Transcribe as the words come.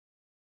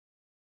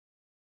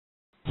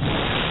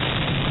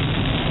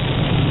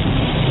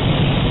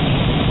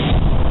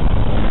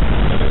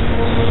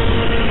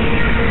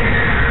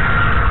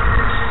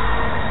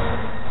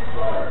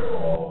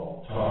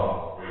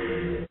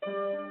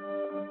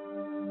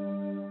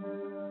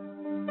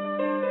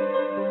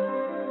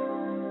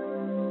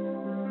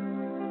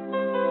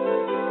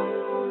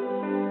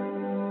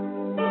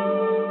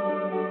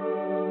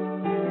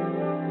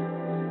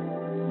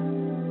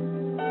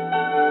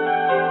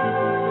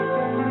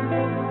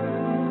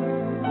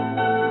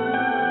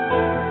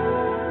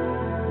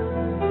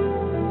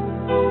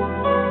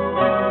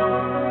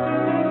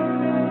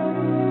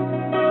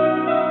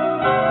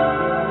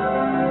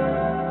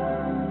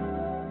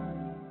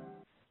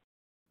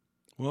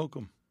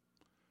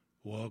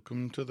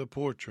Welcome to the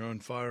Porch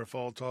on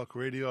Firefall Talk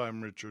Radio.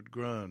 I'm Richard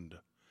Grund.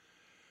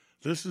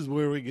 This is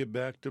where we get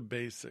back to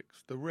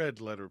basics, the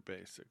red letter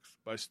basics,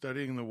 by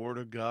studying the Word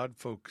of God,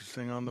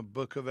 focusing on the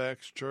book of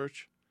Acts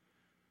Church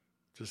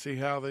to see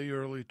how the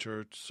early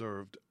church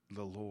served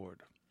the Lord.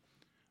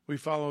 We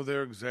follow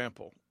their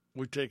example.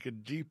 We take a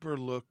deeper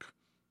look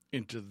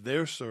into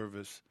their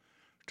service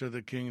to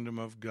the kingdom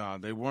of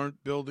God. They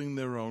weren't building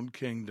their own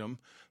kingdom.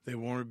 They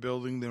weren't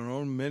building their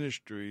own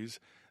ministries.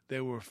 They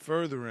were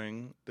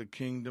furthering the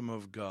kingdom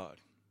of God.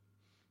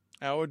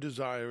 Our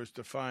desire is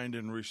to find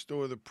and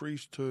restore the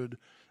priesthood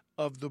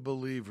of the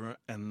believer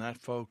and that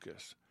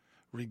focus,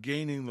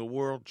 regaining the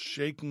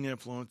world-shaking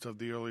influence of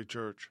the early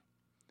church.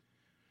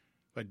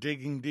 By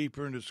digging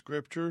deeper into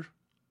Scripture,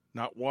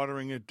 not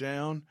watering it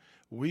down,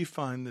 we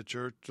find the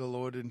church the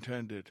Lord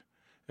intended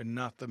and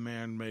not the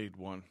man-made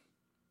one.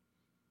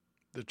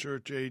 The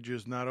church age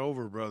is not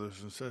over,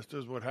 brothers and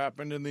sisters. What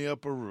happened in the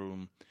upper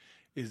room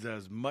is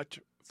as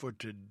much for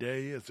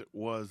today as it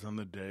was on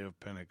the day of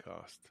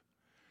Pentecost.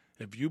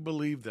 If you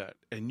believe that,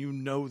 and you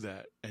know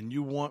that, and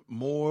you want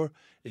more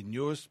in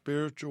your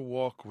spiritual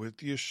walk with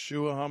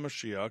Yeshua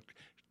HaMashiach,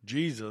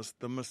 Jesus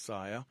the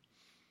Messiah,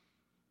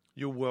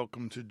 you're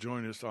welcome to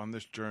join us on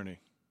this journey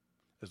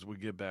as we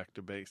get back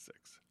to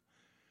basics.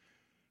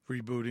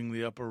 Rebooting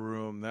the upper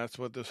room, that's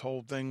what this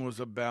whole thing was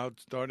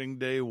about, starting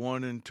day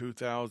one in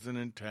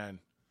 2010.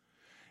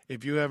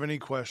 If you have any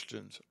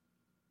questions,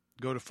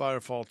 go to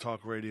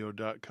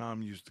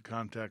firefalltalkradio.com, use the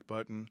contact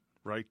button,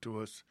 write to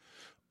us,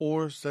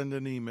 or send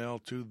an email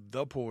to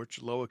theporch,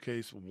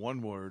 lowercase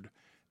one word,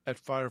 at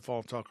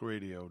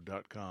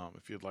firefalltalkradio.com.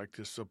 If you'd like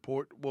to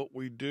support what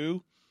we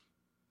do,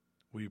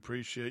 we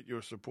appreciate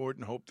your support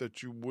and hope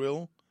that you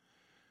will.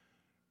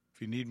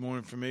 If you need more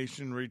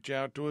information, reach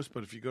out to us,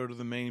 but if you go to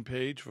the main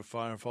page for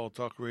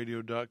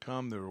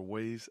firefalltalkradio.com, there are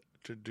ways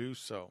to do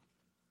so.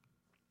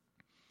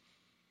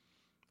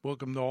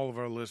 Welcome to all of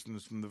our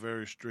listeners from the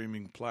various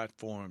streaming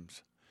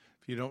platforms.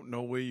 If you don't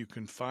know where you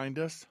can find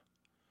us,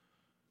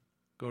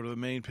 go to the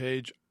main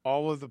page.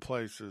 All of the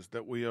places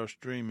that we are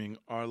streaming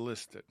are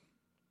listed.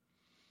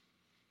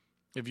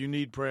 If you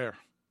need prayer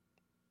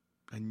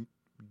and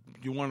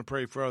you want to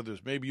pray for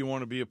others, maybe you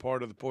want to be a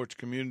part of the Porch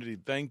community,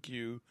 thank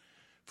you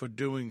for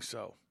doing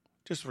so.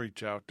 Just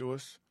reach out to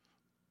us.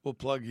 We'll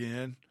plug you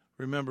in.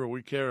 Remember,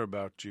 we care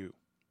about you.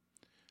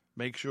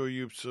 Make sure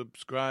you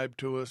subscribe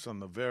to us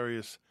on the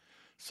various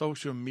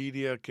social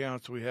media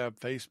accounts we have: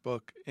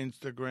 Facebook,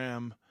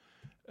 Instagram,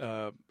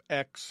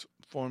 X,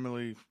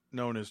 formerly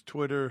known as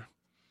Twitter.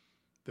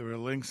 There are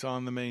links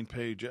on the main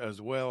page as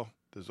well.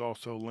 There's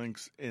also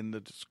links in the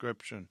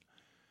description.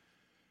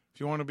 If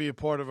you want to be a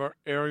part of our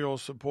aerial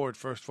support,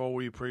 first of all,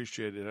 we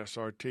appreciate it.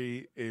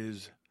 SRT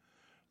is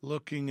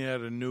looking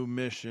at a new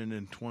mission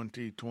in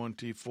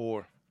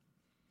 2024.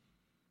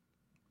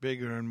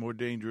 Bigger and more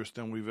dangerous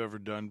than we've ever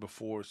done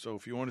before. So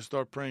if you want to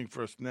start praying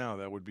for us now,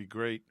 that would be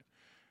great.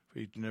 For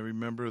each and every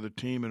member of the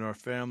team and our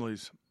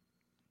families.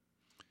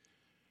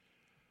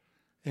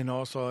 And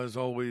also, as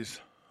always,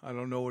 I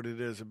don't know what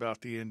it is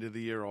about the end of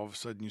the year. All of a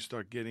sudden you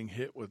start getting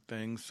hit with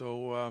things.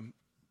 So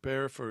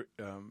prepare for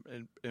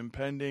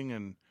impending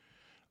and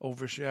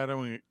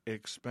overshadowing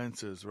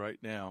expenses right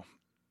now.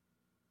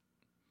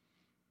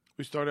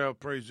 We start out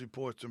praise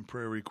reports and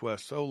prayer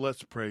requests, so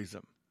let's praise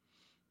Him.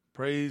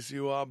 Praise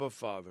you, Abba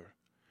Father.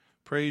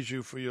 Praise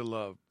you for your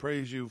love.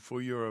 Praise you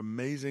for your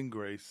amazing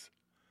grace.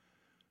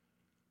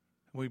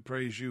 We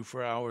praise you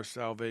for our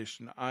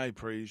salvation. I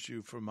praise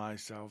you for my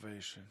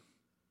salvation,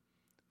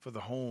 for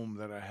the home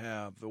that I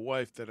have, the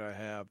wife that I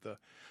have,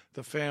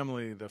 the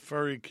family, the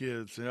furry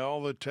kids, and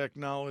all the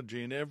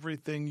technology and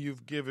everything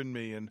you've given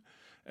me, and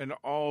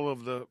all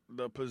of the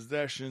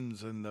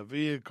possessions and the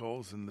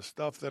vehicles and the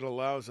stuff that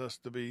allows us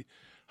to be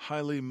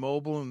highly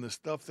mobile and the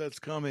stuff that's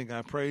coming.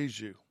 I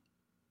praise you.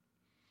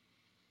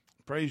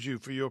 Praise you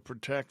for your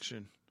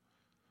protection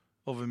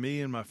over me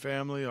and my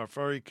family, our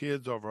furry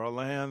kids, over our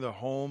land, our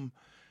home,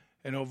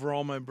 and over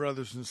all my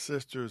brothers and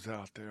sisters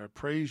out there. I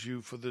praise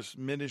you for this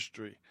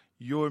ministry,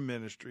 your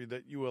ministry,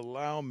 that you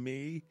allow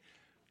me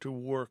to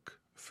work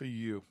for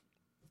you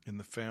in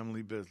the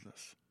family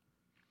business.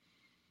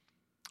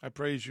 I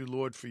praise you,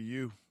 Lord, for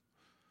you,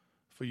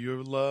 for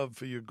your love,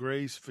 for your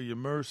grace, for your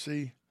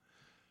mercy,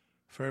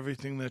 for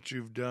everything that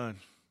you've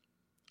done.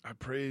 I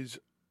praise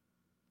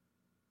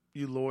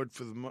you, Lord,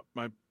 for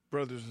my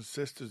brothers and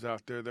sisters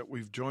out there that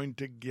we've joined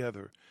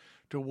together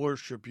to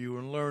worship you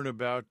and learn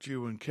about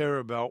you and care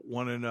about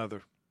one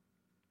another.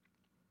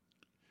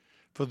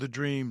 For the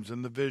dreams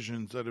and the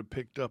visions that are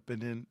picked up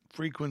in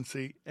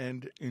frequency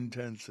and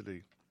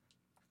intensity.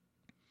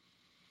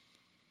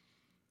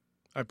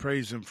 I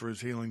praise him for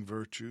his healing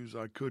virtues.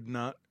 I could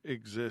not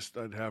exist.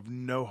 I'd have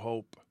no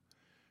hope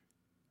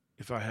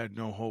if I had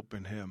no hope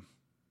in him.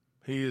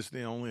 He is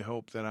the only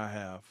hope that I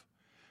have.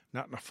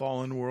 Not in a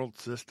fallen world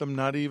system,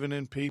 not even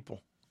in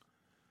people.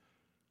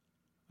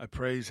 I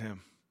praise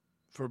him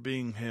for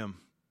being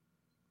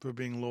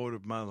Lord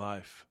of my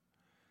life.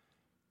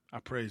 I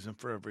praise him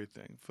for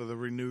everything, for the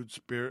renewed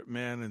spirit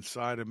man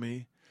inside of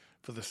me,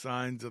 for the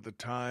signs of the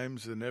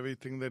times and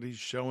everything that he's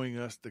showing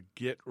us to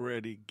get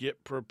ready,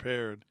 get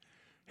prepared.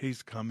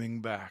 He's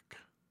coming back.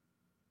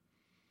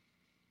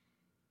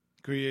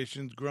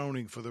 Creation's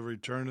groaning for the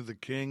return of the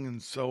King,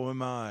 and so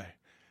am I,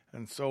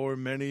 and so are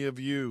many of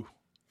you.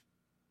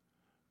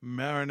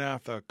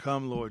 Maranatha,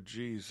 come, Lord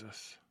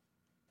Jesus.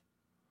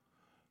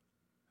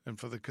 And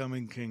for the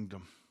coming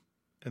kingdom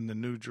and the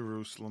new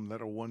Jerusalem,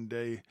 that one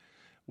day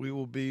we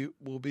will be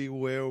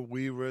where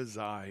we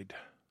reside.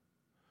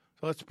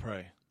 So let's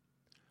pray.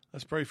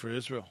 Let's pray for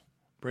Israel.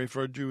 Pray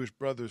for our Jewish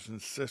brothers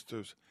and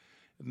sisters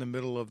in the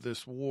middle of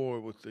this war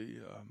with the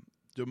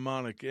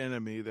demonic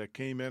enemy that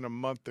came in a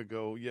month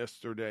ago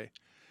yesterday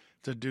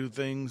to do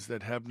things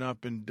that have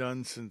not been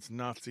done since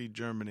Nazi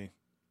Germany.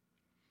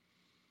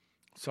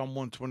 Psalm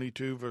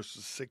 122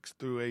 verses 6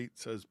 through 8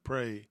 says,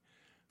 "Pray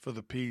for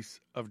the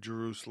peace of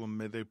Jerusalem.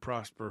 May they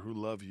prosper who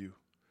love you.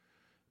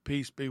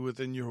 Peace be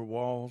within your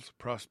walls,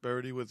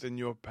 prosperity within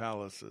your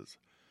palaces.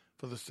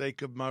 For the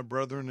sake of my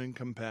brethren and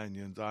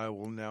companions, I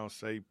will now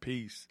say,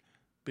 peace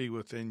be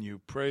within you."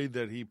 Pray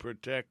that he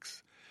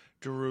protects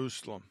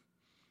Jerusalem.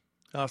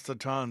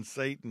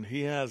 Satan,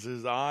 he has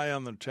his eye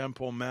on the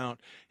Temple Mount.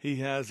 He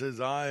has his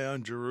eye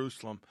on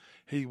Jerusalem.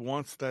 He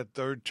wants that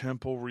third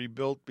temple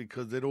rebuilt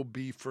because it'll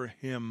be for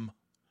him.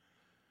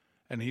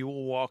 And he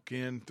will walk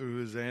in through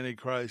his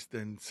Antichrist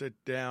and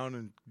sit down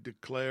and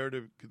declare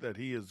that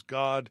he is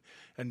God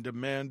and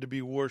demand to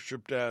be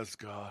worshipped as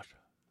God.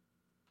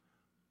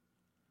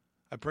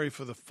 I pray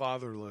for the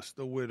fatherless,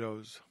 the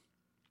widows,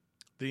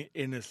 the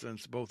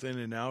innocents, both in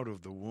and out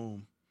of the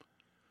womb,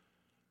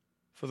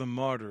 for the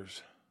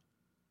martyrs,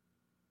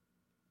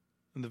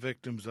 and the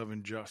victims of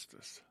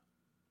injustice.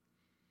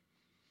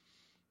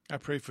 I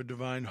pray for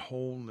divine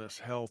wholeness,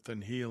 health,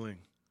 and healing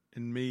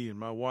in me and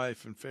my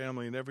wife and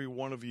family and every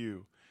one of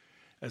you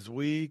as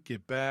we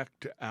get back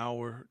to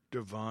our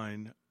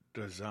divine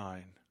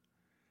design.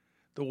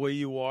 The way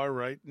you are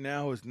right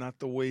now is not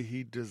the way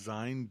he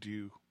designed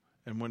you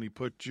and when he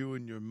put you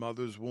in your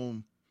mother's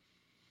womb.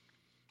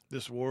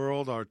 This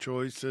world, our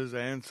choices,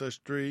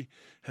 ancestry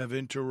have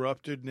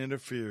interrupted and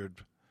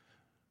interfered.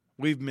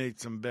 We've made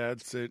some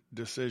bad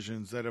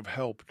decisions that have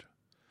helped.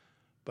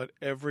 But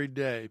every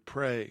day,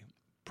 pray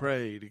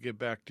to get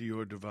back to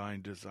your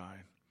divine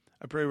design.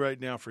 I pray right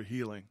now for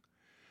healing,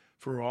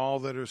 for all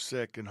that are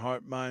sick in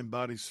heart, mind,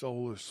 body,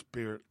 soul, or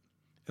spirit.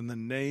 In the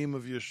name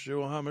of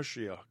Yeshua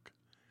HaMashiach,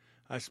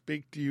 I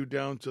speak to you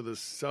down to the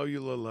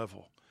cellular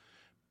level.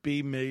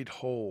 Be made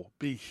whole,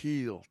 be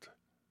healed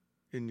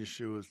in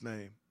Yeshua's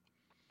name.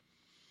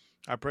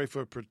 I pray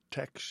for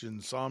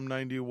protection, Psalm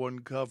 91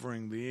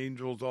 covering, the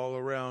angels all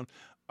around,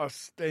 us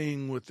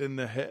staying within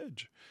the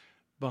hedge,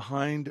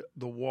 behind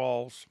the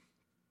walls,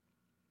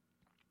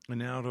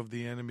 and out of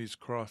the enemy's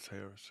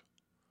crosshairs.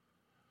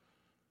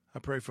 I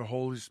pray for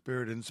Holy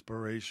Spirit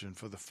inspiration,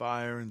 for the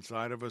fire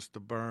inside of us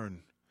to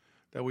burn,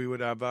 that we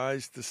would have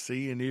eyes to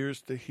see and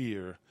ears to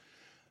hear,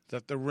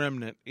 that the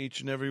remnant,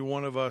 each and every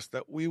one of us,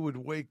 that we would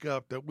wake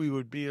up, that we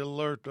would be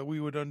alert, that we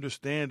would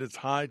understand it's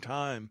high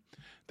time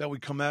that we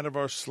come out of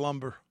our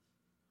slumber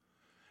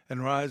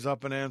and rise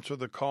up and answer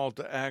the call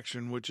to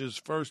action, which is,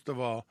 first of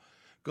all,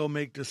 go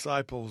make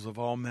disciples of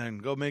all men.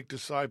 Go make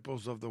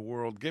disciples of the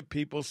world. Get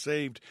people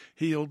saved,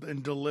 healed,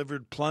 and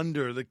delivered.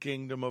 Plunder the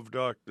kingdom of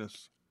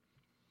darkness.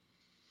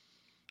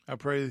 I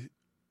pray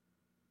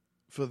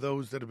for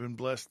those that have been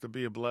blessed to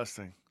be a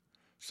blessing,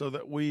 so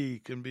that we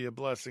can be a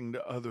blessing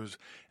to others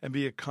and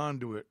be a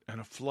conduit and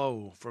a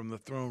flow from the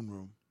throne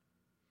room.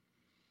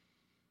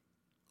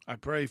 I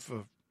pray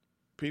for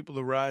people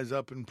to rise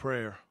up in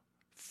prayer,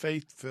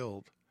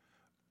 faith-filled,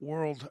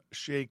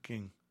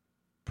 world-shaking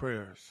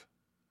prayers,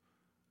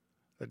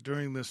 that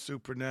during this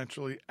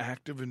supernaturally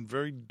active and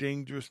very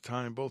dangerous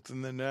time, both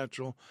in the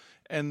natural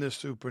and the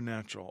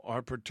supernatural,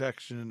 our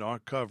protection and our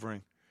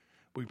covering,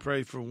 we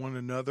pray for one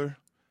another,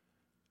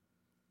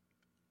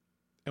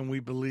 and we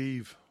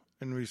believe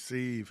and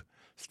receive,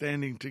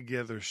 standing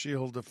together,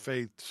 shield of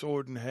faith,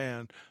 sword in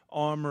hand,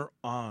 armor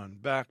on,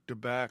 back to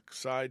back,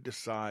 side to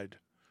side.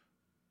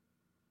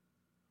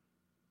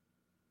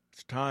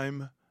 It's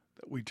time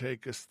that we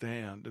take a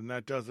stand, and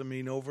that doesn't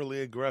mean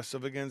overly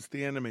aggressive against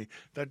the enemy.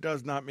 That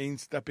does not mean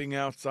stepping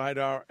outside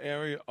our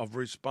area of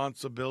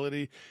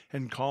responsibility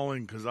and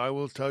calling, because I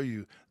will tell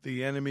you,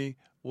 the enemy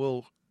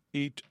will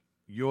eat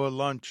your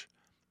lunch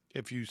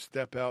if you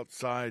step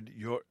outside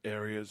your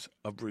areas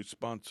of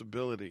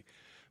responsibility.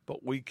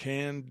 But we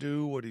can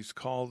do what he's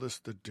called us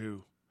to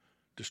do.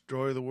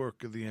 Destroy the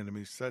work of the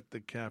enemy, set the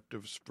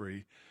captives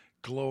free,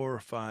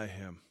 glorify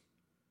him.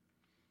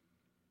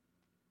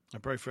 I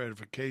pray for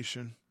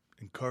edification,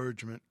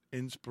 encouragement,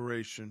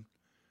 inspiration.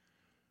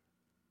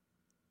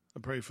 I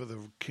pray for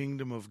the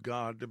kingdom of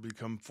God to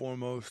become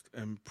foremost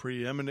and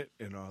preeminent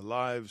in our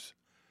lives,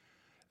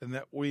 and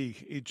that we,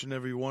 each and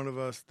every one of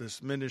us,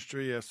 this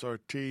ministry,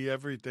 SRT,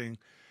 everything,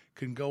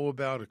 can go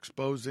about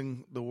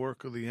exposing the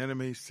work of the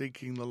enemy,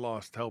 seeking the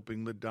lost,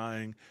 helping the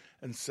dying,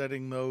 and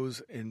setting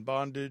those in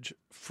bondage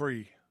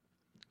free.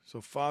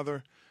 So,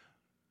 Father,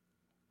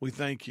 we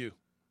thank you.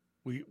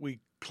 We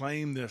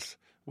claim this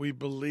We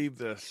believe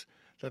this,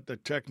 that the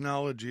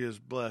technology is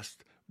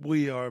blessed.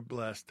 We are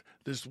blessed.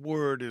 This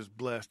word is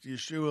blessed.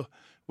 Yeshua,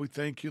 we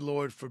thank you,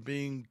 Lord, for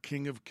being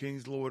King of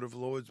Kings, Lord of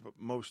Lords, but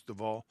most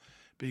of all,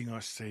 being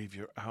our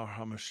Savior, our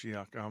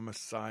HaMashiach, our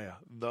Messiah,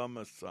 the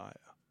Messiah.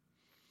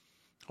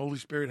 Holy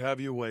Spirit, have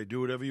your way.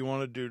 Do whatever you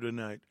want to do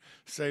tonight.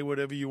 Say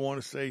whatever you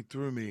want to say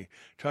through me.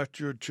 Touch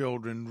your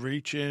children.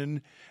 Reach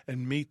in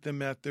and meet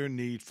them at their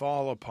need.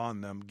 Fall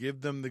upon them.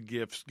 Give them the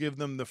gifts. Give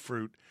them the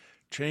fruit.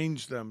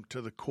 Change them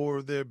to the core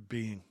of their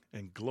being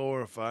and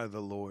glorify the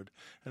Lord.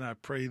 And I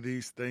pray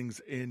these things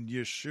in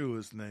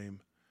Yeshua's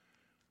name.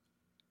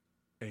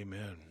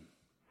 Amen.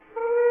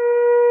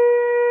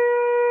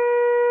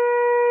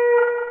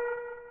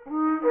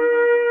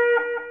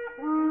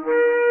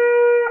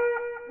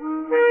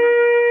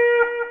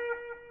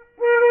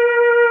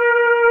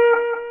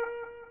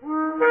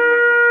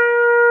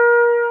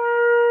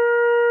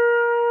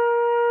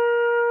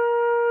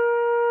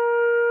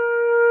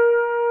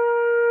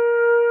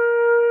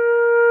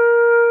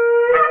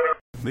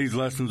 These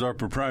lessons are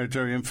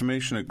proprietary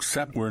information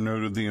except where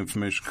noted the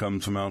information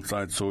comes from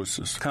outside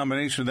sources.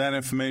 Combination of that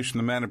information,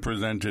 the matter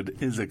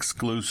presented is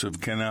exclusive,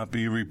 cannot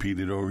be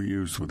repeated or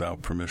used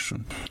without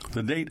permission.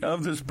 The date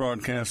of this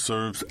broadcast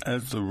serves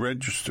as the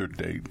registered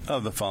date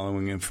of the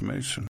following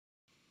information.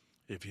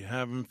 If you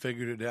haven't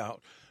figured it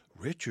out,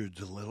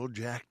 Richard's a little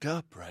jacked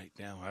up right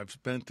now. I've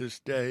spent this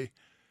day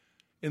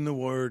in the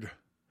Word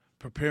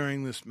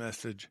preparing this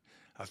message.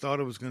 I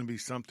thought it was going to be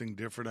something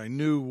different. I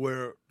knew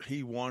where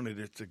he wanted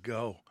it to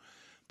go.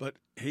 But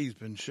he's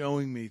been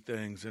showing me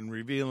things and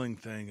revealing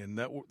things. And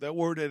that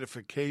word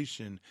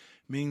edification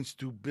means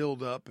to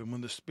build up. And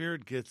when the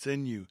Spirit gets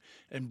in you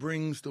and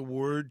brings the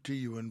Word to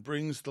you and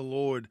brings the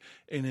Lord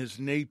in His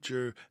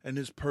nature and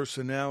His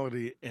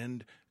personality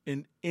and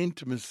in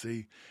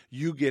intimacy,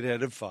 you get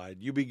edified.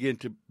 You begin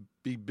to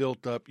be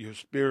built up. Your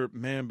spirit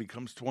man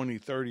becomes 20,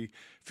 30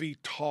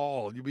 feet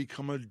tall. You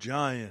become a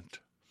giant.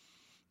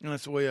 And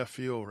that's the way I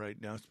feel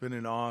right now. It's been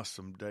an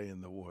awesome day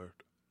in the Word.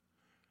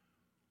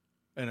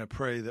 And I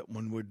pray that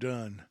when we're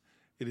done,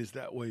 it is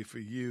that way for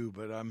you.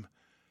 But I'm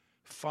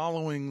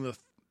following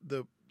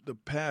the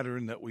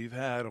pattern that we've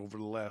had over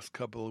the last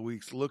couple of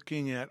weeks,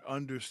 looking at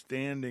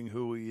understanding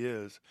who He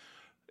is.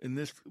 In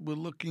this, we're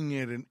looking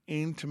at an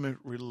intimate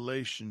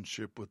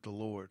relationship with the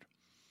Lord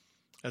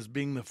as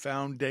being the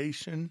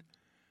foundation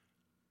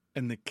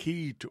and the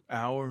key to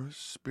our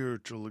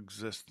spiritual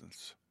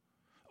existence.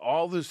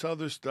 All this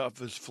other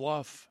stuff is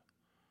fluff.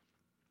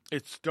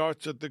 It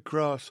starts at the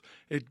cross.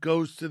 It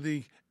goes to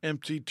the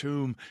empty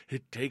tomb.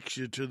 It takes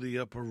you to the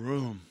upper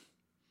room.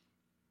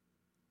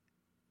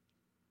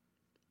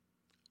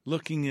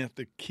 Looking at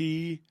the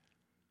key,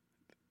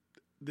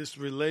 this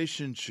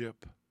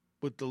relationship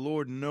with the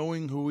Lord,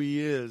 knowing who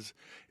He is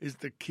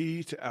the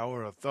key to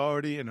our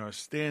authority and our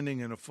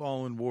standing in a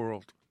fallen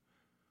world.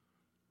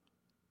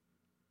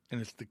 And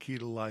it's the key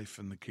to life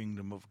in the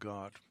kingdom of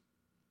God.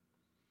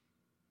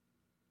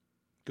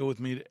 Go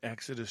with me to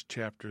Exodus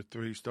chapter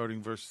 3,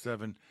 starting verse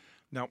 7.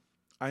 Now,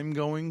 I'm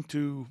going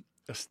to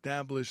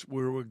establish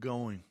where we're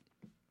going.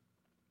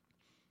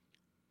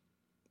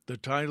 The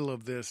title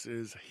of this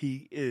is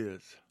He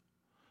Is.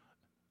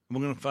 We're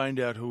going to find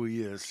out who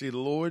He is. See, the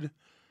Lord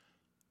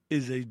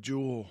is a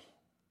jewel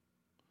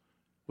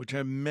which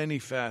have many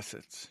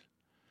facets.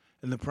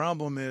 And the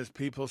problem is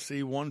people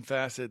see one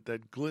facet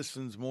that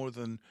glistens more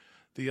than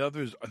the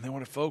others, and they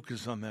want to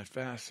focus on that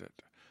facet.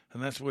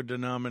 And that's where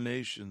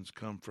denominations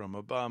come from,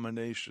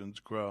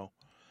 abominations grow,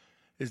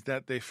 is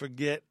that they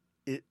forget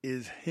it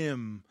is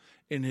Him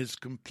in His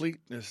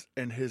completeness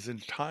and His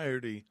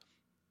entirety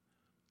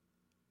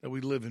that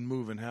we live and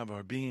move and have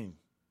our being.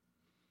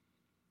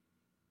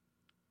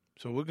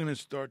 So we're going to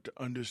start to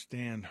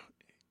understand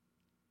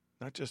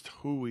not just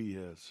who He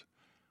is,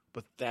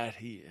 but that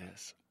He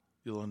is.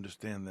 You'll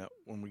understand that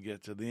when we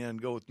get to the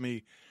end. Go with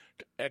me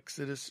to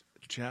Exodus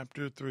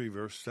chapter 3,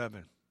 verse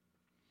 7.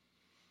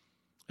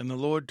 And the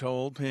Lord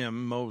told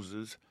him,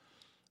 Moses,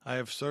 I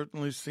have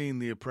certainly seen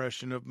the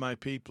oppression of my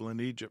people in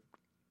Egypt.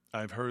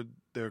 I have heard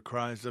their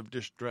cries of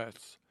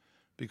distress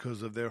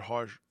because of their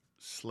harsh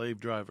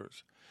slave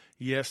drivers.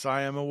 Yes,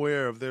 I am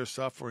aware of their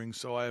suffering,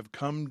 so I have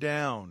come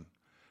down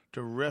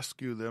to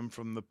rescue them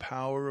from the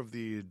power of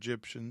the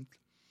Egyptians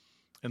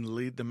and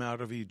lead them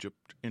out of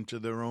Egypt into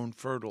their own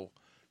fertile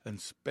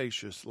and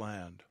spacious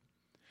land.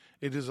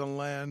 It is a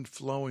land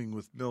flowing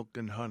with milk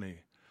and honey,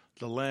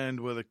 the land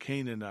where the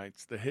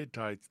Canaanites, the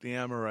Hittites, the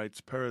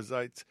Amorites,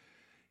 Perizzites,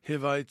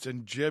 Hivites,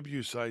 and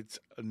Jebusites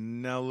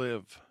now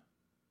live.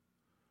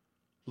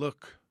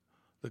 Look,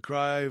 the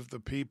cry of the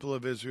people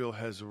of Israel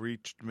has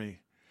reached me,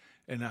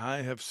 and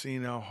I have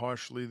seen how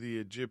harshly the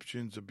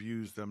Egyptians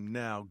abuse them.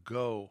 Now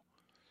go,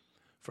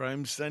 for I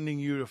am sending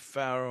you to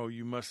Pharaoh.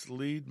 You must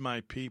lead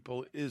my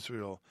people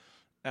Israel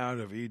out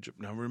of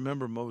Egypt. Now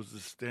remember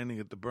Moses standing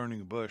at the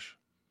burning bush.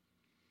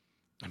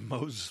 And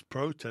Moses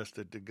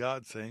protested to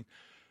God, saying,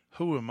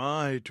 Who am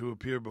I to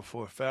appear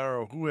before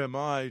Pharaoh? Who am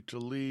I to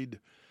lead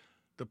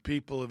the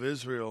people of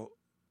Israel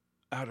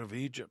out of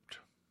Egypt?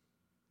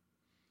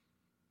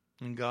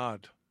 And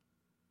God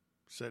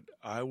said,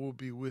 I will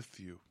be with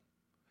you.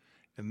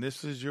 And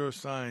this is your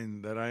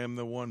sign that I am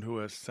the one who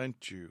has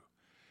sent you.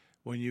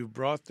 When you've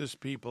brought this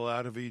people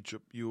out of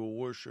Egypt, you will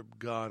worship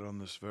God on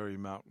this very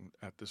mountain,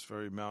 at this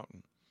very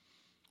mountain.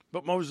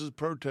 But Moses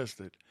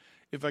protested,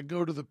 if I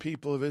go to the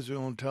people of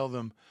Israel and tell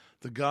them,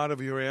 the God of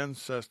your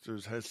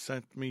ancestors has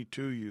sent me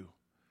to you,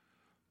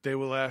 they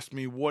will ask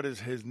me, what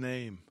is his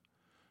name?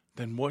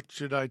 Then what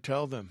should I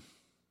tell them?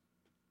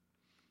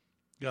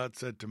 God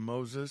said to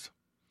Moses,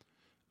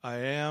 I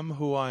am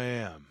who I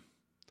am.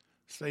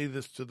 Say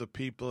this to the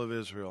people of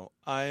Israel,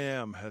 I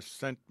am has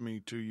sent me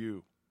to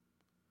you.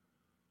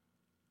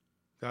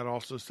 God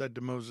also said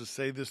to Moses,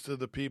 say this to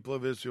the people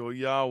of Israel,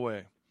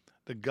 Yahweh,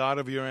 the God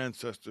of your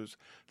ancestors,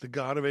 the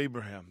God of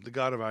Abraham, the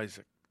God of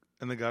Isaac,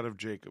 and the God of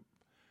Jacob,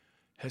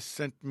 has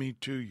sent me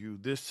to you.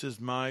 This is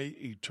my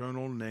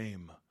eternal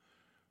name,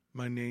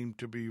 my name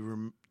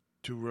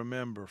to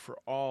remember for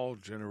all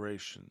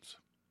generations.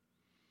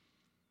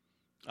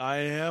 I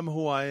am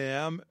who I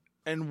am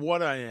and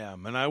what I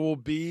am, and I will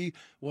be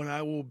what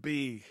I will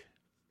be.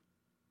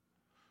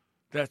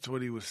 That's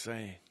what he was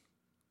saying.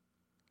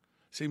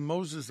 See,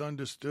 Moses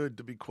understood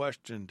to be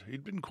questioned.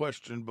 He'd been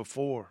questioned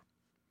before.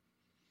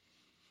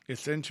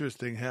 It's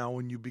interesting how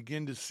when you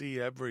begin to see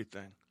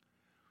everything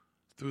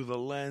through the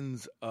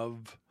lens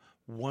of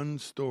one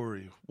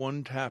story,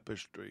 one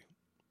tapestry.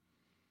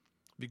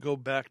 If you go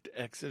back to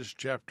Exodus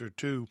chapter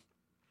 2,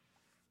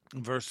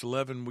 verse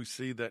 11, we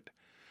see that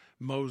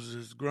Moses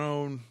has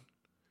grown.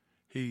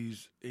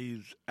 He's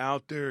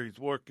out there, he's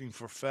working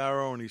for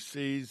Pharaoh, and he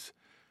sees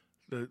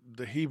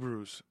the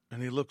Hebrews,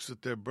 and he looks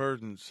at their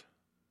burdens.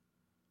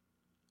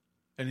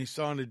 And he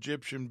saw an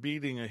Egyptian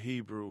beating a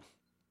Hebrew,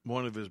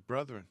 one of his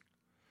brethren.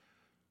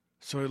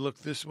 So he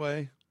looked this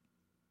way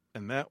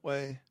and that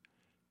way.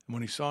 And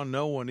when he saw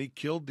no one, he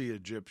killed the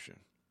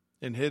Egyptian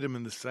and hid him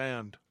in the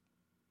sand.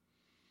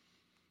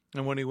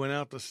 And when he went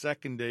out the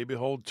second day,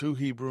 behold, 2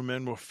 Hebrew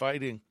men were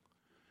fighting.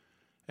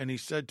 And he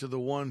said to the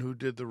one who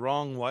did the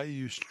wrong, why are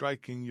you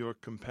striking your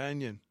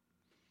companion?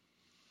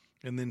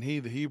 And then he,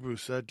 the Hebrew,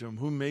 said to him,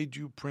 who made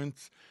you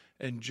prince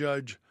and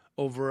judge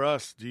over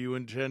us? Do you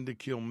intend to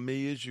kill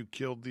me as you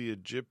killed the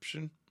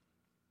Egyptian?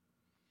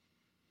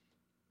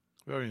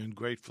 Very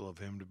ungrateful of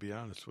him, to be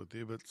honest with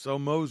you. But so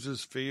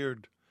Moses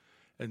feared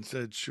and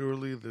said,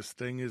 surely this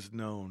thing is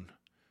known.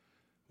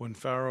 When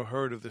Pharaoh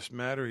heard of this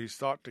matter, he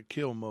sought to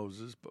kill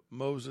Moses, but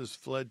Moses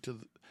fled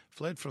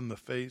from the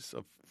face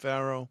of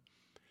Pharaoh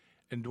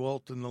and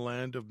dwelt in the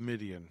land of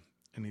Midian,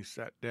 and he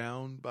sat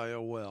down by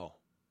a well.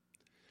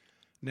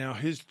 Now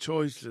his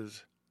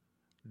choices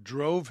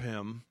drove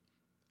him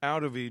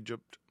out of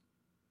Egypt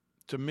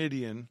to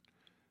Midian,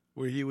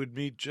 where he would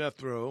meet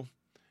Jethro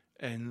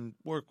and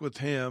work with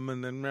him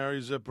and then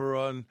marry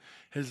Zipporah, and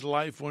his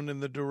life went in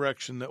the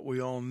direction that we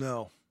all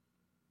know.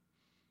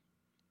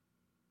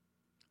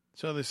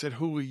 So they said,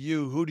 who are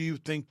you? Who do you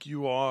think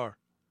you are?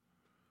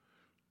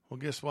 Well,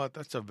 guess what?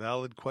 That's a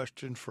valid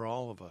question for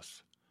all of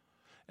us.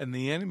 And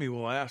the enemy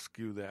will ask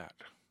you that.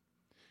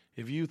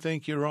 If you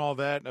think you're all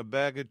that in a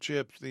bag of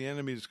chips, the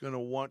enemy is going to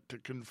want to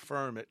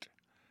confirm it.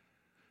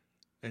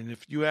 And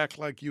if you act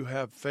like you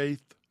have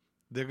faith,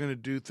 they're going to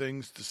do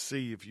things to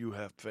see if you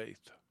have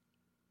faith.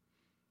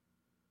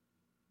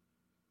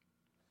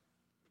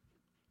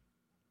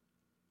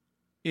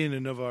 In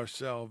and of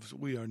ourselves,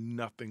 we are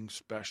nothing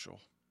special.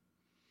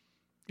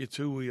 It's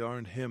who we are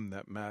in him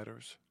that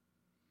matters.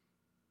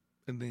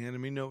 And the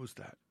enemy knows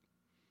that.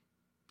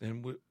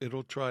 And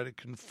it'll try to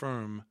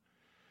confirm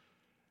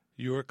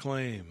your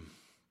claim.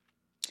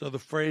 So the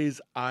phrase,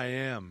 I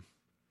am,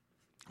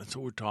 that's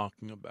what we're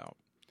talking about,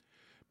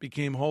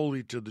 became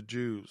holy to the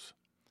Jews.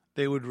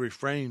 They would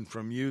refrain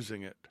from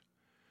using it.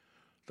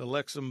 The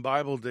Lexham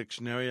Bible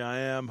Dictionary, I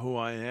am who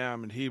I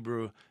am, in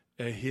Hebrew,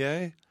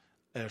 Ehyeh,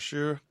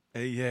 Asher,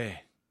 Ehyeh.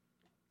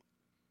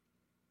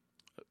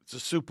 It's a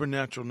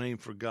supernatural name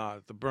for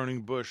God. The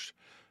burning bush,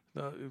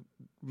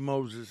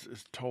 Moses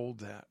is told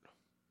that.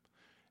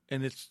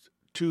 And it's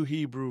 2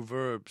 Hebrew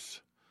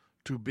verbs,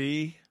 to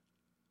be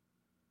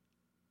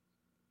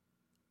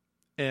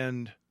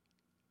and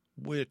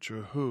which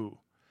or who.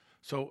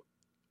 So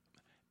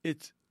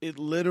it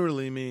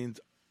literally means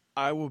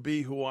I will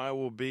be who I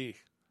will be.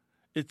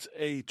 It's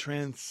a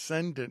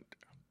transcendent,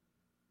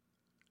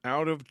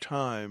 out of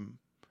time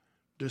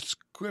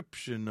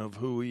description of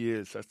who he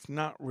is. That's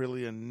not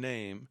really a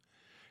name.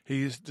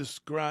 He is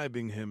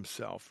describing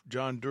himself.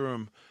 John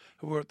Durham,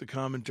 who wrote the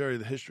commentary,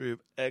 The History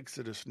of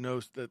Exodus,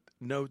 notes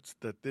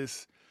that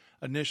this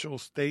initial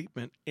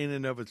statement in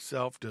and of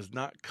itself does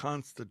not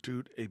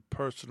constitute a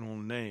personal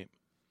name.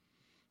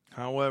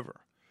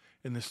 However,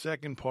 in the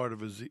second part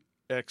of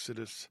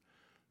Exodus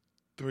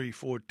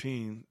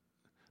 3:14,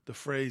 the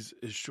phrase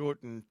is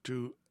shortened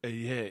to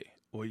Ehyeh,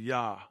 or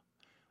Yah,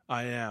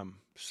 I am,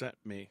 sent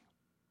me.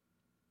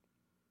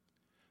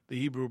 The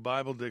Hebrew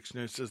Bible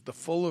Dictionary says the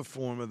fuller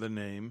form of the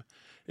name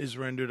is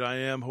rendered I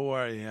am who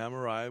I am,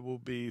 or I will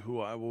be who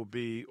I will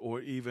be,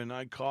 or even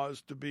I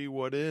cause to be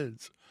what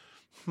is.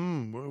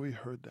 Where we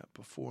heard that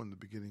before. In the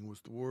beginning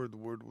was the Word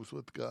was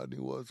with God, and he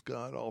was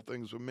God. All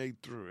things were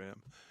made through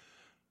him.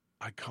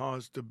 I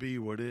cause to be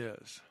what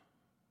is.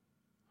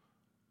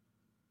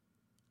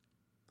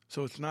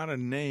 So it's not a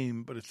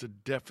name, but it's a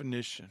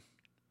definition.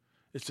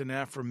 It's an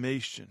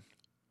affirmation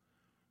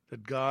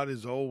that God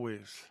is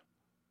always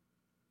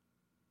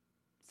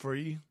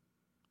free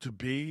to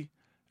be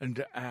and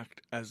to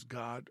act as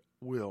God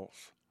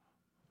wills.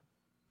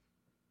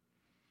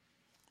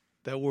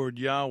 That word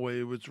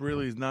Yahweh, which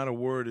really is not a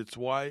word, it's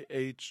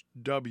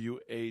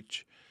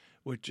YHWH,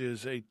 which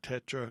is a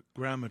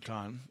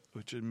tetragrammaton,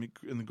 which in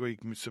the Greek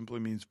simply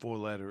means 4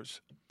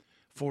 letters,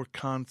 4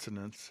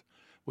 consonants,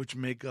 which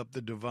make up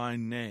the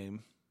divine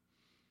name,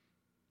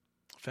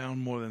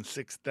 found more than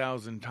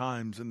 6,000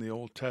 times in the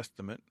Old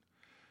Testament.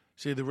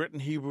 See, the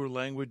written Hebrew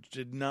language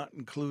did not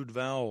include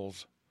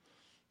vowels.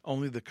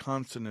 Only the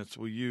consonants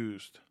were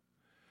used.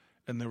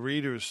 And the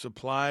readers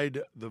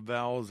supplied the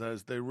vowels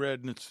as they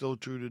read, and it's still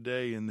true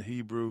today in the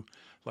Hebrew,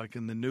 like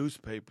in the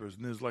newspapers.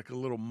 And there's like a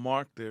little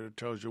mark there that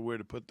tells you where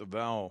to put the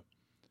vowel.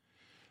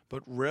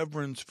 But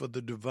reverence for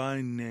the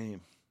divine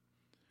name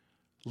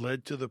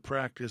led to the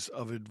practice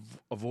of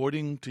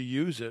avoiding to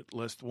use it,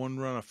 lest one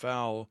run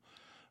afoul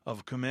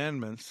of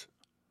commandments.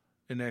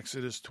 In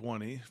Exodus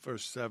 20,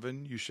 verse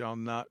 7, you shall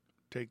not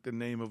take the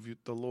name of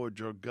the Lord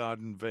your God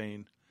in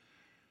vain,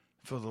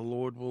 for the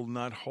Lord will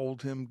not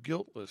hold him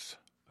guiltless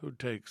who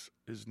takes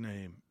his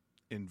name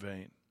in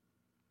vain.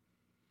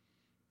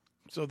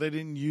 So they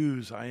didn't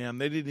use I am.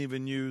 They didn't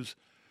even use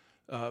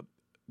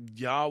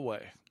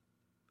Yahweh.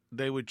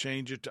 They would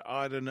change it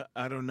to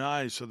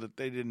Adonai so that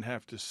they didn't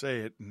have to say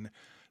it. And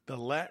the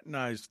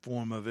Latinized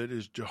form of it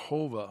is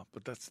Jehovah,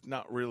 but that's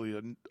not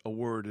really a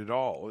word at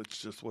all. It's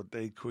just what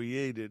they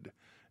created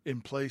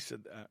in place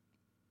of that.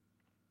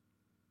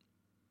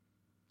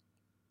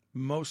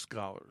 Most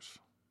scholars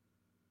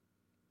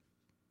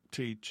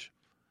teach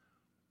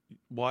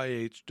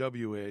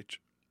YHWH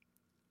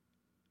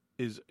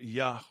is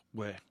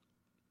Yahweh.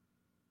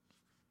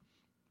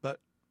 But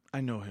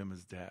I know him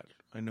as Dad.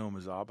 I know him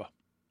as Abba.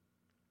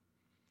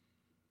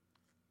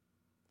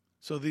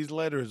 So these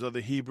letters are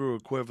the Hebrew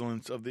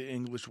equivalents of the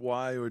English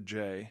Y or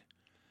J,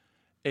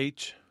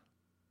 H,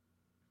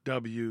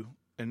 W,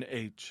 and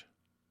H.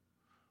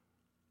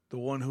 The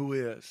one who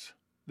is,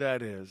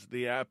 that is,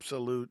 the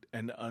absolute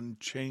and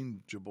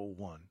unchangeable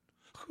one.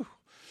 Whew.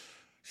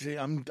 See,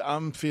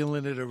 I'm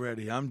feeling it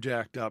already. I'm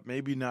jacked up.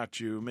 Maybe not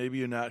you. Maybe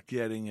you're not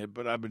getting it,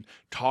 but I've been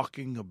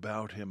talking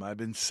about him. I've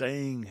been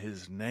saying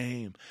his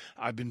name.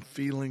 I've been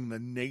feeling the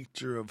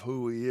nature of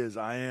who he is.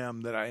 I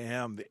am that I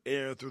am. The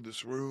air through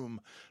this room,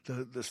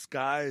 the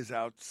skies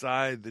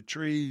outside, the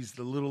trees,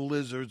 the little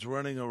lizards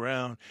running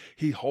around.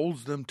 He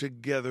holds them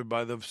together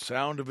by the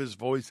sound of his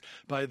voice,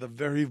 by the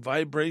very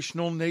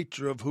vibrational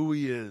nature of who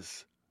he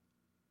is.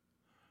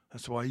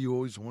 That's why you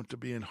always want to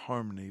be in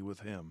harmony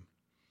with him.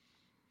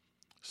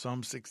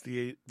 Psalm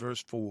 68,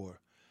 verse 4,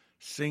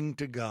 sing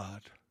to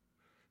God,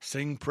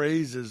 sing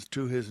praises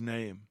to his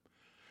name,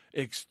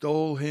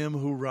 extol him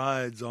who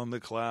rides on the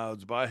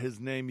clouds by his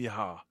name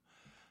Yah,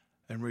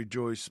 and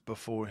rejoice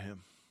before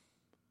him.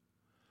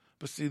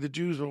 But see, the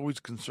Jews were always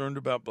concerned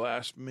about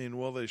blasphemy, and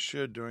well, they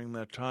should during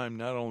that time.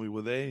 Not only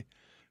were they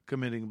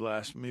committing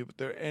blasphemy, but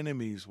their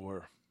enemies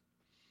were.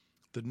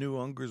 The New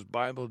Unger's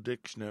Bible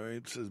Dictionary,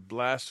 it says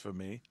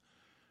blasphemy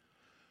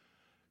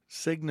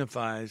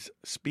signifies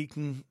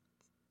speaking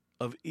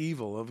of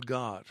evil of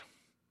God,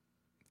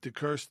 to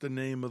curse the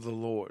name of the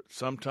Lord.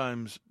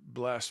 Sometimes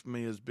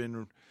blasphemy has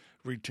been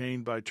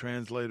retained by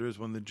translators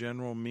when the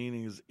general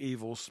meaning is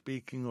evil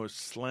speaking or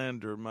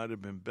slander might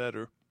have been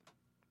better.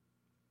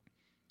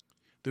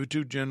 There are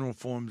 2 general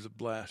forms of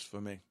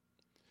blasphemy: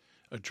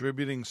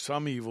 attributing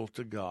some evil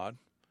to God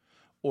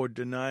or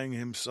denying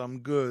him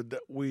some good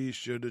that we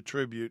should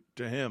attribute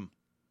to him.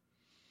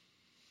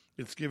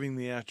 It's giving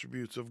the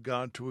attributes of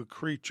God to a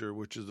creature,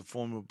 which is a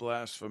form of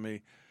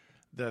blasphemy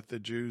that the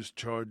Jews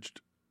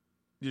charged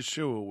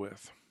Yeshua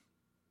with.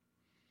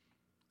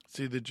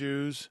 See, the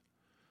Jews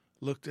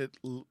looked at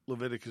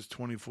Leviticus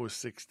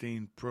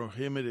 24:16,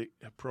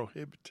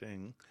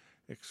 prohibiting,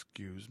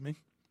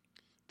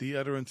 the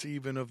utterance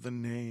even of the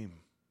name.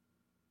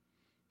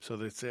 So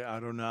they say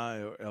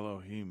Adonai or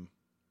Elohim.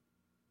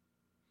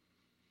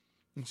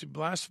 And see,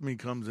 blasphemy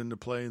comes into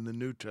play in the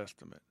New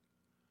Testament.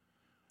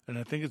 And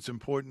I think it's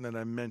important that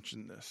I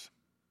mention this.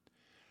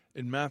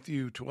 In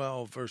Matthew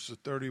 12, verses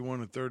 31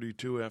 and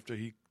 32, after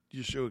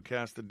Yeshua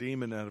cast the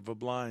demon out of a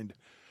blind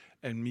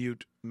and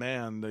mute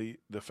man,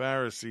 the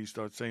Pharisees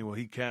start saying, well,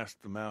 he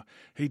cast them out.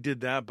 He did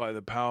that by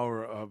the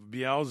power of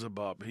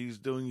Beelzebub.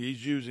 He's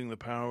using the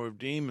power of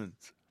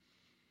demons.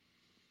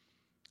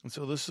 And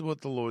so this is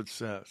what the Lord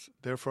says.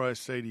 Therefore I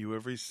say to you,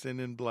 every sin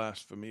and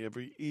blasphemy,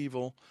 every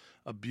evil,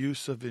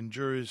 abusive,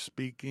 injurious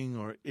speaking,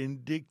 or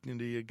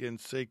indignity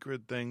against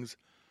sacred things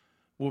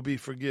will be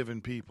forgiven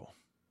people.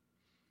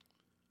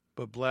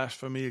 But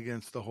blasphemy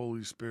against the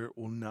Holy Spirit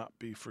will not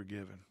be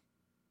forgiven.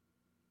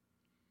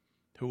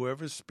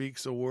 Whoever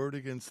speaks a word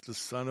against the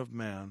Son of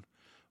Man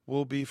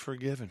will be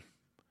forgiven.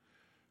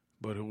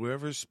 But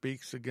whoever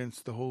speaks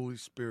against the Holy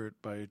Spirit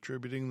by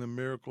attributing the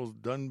miracles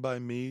done by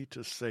me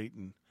to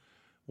Satan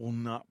will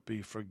not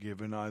be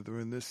forgiven either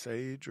in this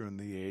age or in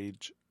the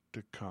age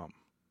to come.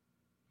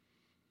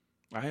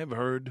 I have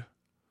heard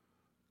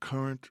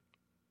current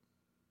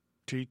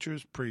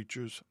teachers,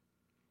 preachers,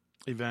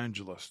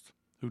 evangelists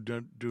who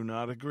do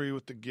not agree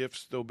with the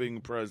gifts still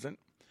being present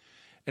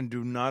and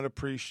do not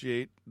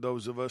appreciate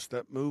those of us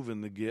that move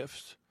in the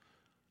gifts.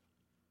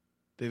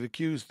 They've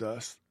accused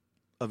us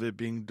of it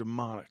being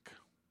demonic,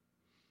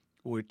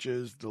 which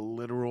is the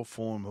literal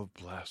form of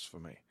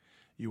blasphemy.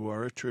 You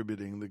are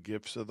attributing the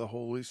gifts of the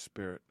Holy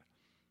Spirit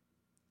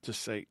to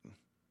Satan.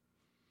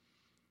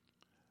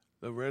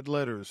 The red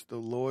letters, the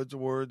Lord's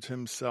words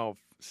himself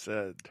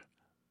said,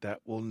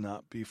 that will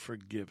not be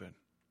forgiven,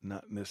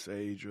 not in this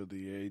age or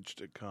the age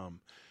to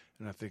come.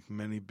 And I think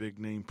many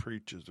big-name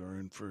preachers are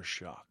in for a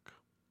shock.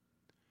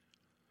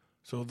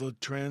 So the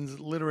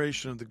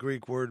transliteration of the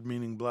Greek word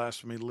meaning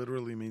blasphemy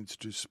literally means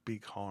to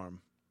speak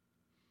harm.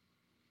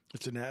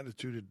 It's an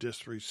attitude of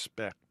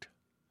disrespect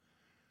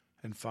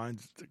and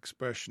finds its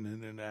expression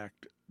in an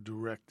act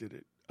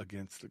directed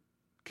against the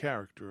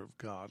character of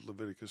God.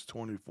 Leviticus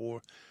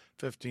 24:15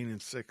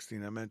 and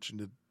 16. I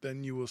mentioned it.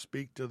 Then you will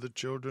speak to the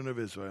children of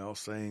Israel,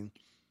 saying,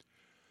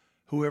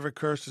 whoever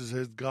curses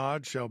his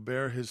God shall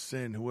bear his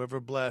sin. Whoever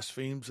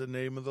blasphemes the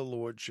name of the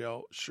Lord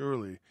shall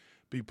surely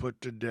be put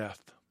to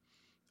death.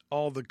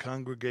 All the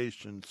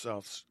congregation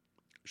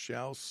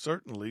shall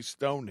certainly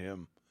stone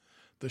him,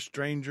 the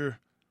stranger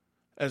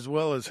as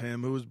well as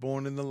him who is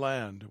born in the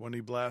land. When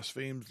he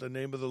blasphemes the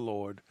name of the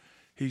Lord,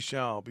 he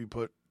shall be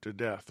put to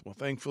death. Well,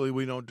 thankfully,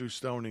 we don't do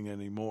stoning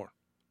anymore.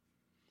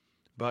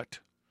 But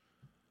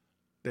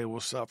they will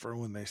suffer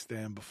when they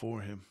stand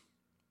before him.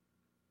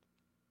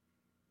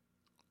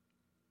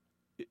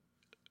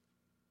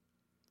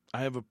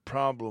 I have a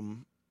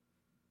problem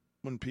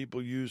when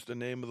people use the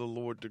name of the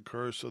Lord to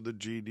curse, or the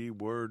GD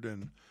word,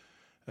 and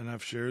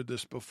I've shared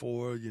this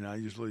before. I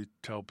usually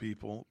tell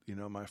people,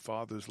 my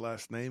father's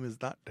last name is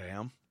not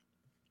damn.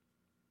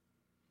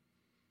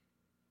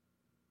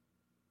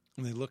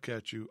 And they look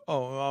at you,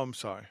 oh, I'm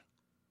sorry.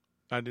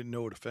 I didn't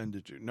know it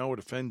offended you. No, it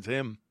offends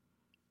him.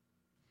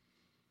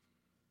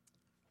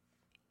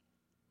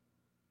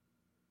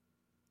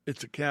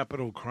 It's a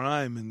capital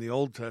crime in the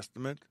Old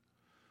Testament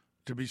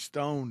to be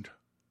stoned.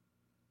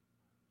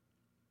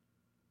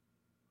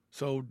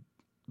 So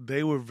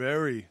they were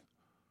very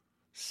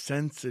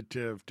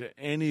sensitive to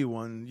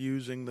anyone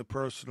using the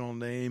personal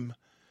name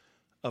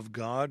of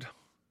God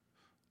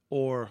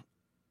or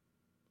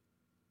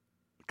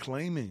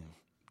claiming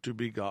to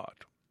be God.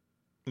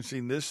 You see,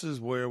 this is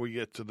where we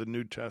get to the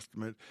New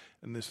Testament,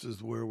 and this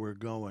is where we're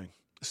going.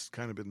 This has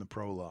kind of been the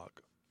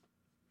prologue.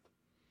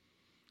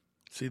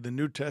 See, the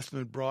New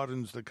Testament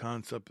broadens the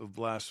concept of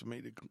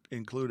blasphemy to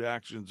include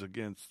actions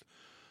against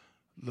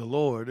the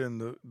Lord and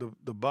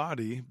the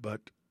body,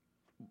 but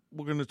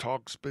we're going to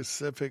talk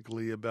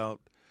specifically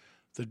about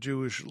the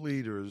Jewish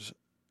leaders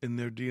in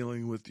their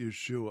dealing with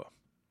Yeshua,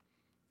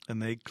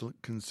 and they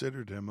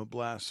considered him a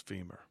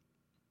blasphemer.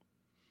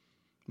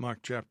 Mark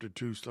chapter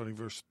 2, starting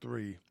verse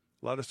 3.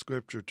 A lot of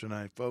scripture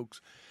tonight,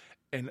 folks,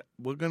 and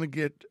we're going to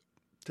get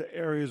to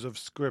areas of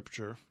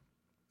scripture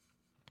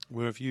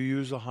where if you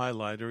use a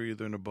highlighter,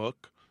 either in a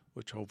book,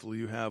 which hopefully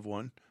you have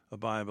one, a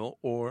Bible,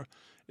 or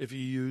if you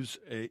use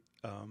a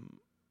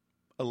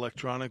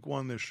electronic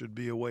one, there should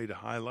be a way to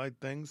highlight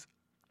things.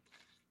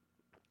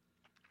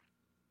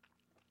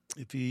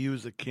 If you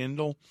use a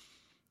Kindle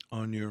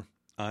on your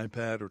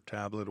iPad or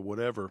tablet or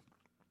whatever,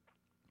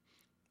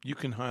 you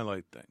can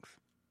highlight things.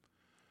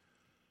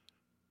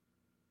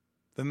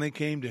 Then they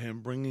came to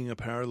him, bringing a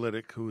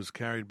paralytic who was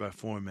carried by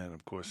 4 men.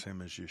 Of course,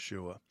 him is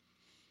Yeshua.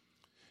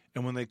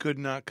 And when they could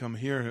not come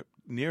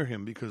near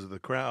him because of the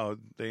crowd,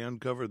 they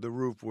uncovered the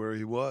roof where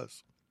he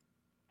was.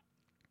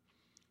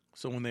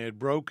 So when they had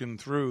broken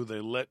through, they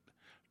let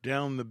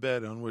down the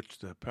bed on which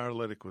the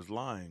paralytic was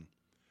lying.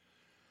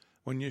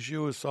 When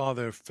Yeshua saw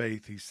their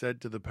faith, he said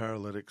to the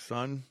paralytic,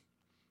 "Son,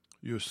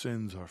 your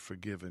sins are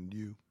forgiven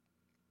you."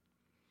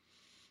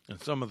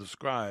 And some of the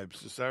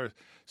scribes, the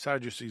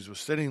Sadducees, were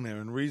sitting there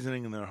and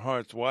reasoning in their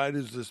hearts, "Why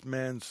does this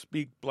man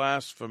speak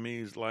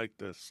blasphemies like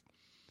this?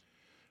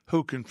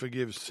 Who can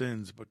forgive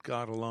sins but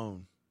God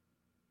alone?"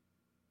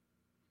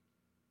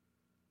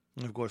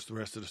 And of course, the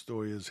rest of the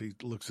story is he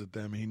looks at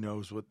them, he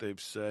knows what they've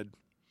said.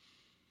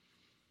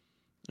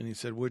 And he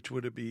said, "Which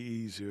would it be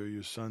easier?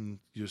 Your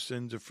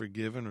sins are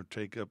forgiven, or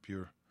take up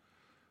your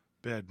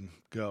bed and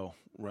go,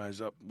 rise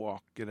up,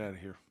 walk, get out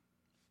of here?"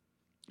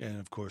 And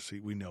of course,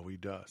 we know he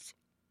does.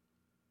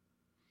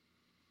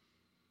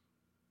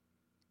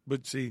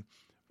 But see,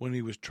 when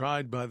he was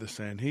tried by the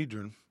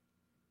Sanhedrin,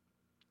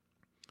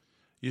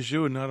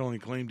 Yeshua not only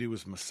claimed he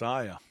was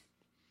Messiah,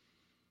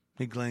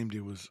 he claimed he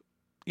was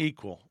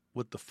equal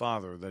with the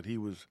Father, that he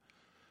was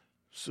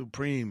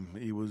supreme,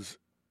 he was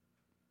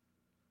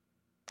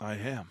I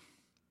am.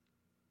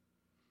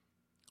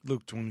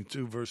 Luke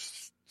 22,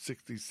 verse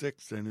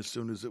 66, and as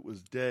soon as it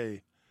was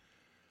day,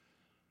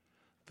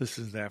 this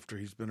is after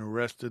he's been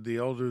arrested, the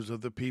elders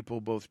of the people,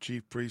 both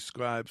chief priests,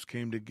 scribes,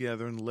 came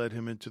together and led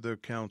him into their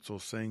council,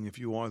 saying, "If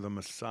you are the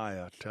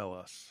Messiah, tell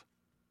us."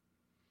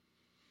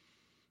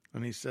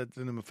 And he said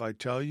to them, if I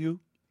tell you,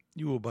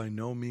 you will by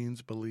no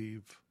means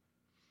believe.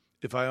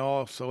 If I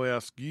also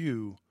ask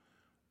you,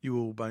 you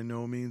will by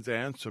no means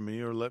answer me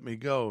or let me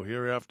go.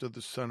 Hereafter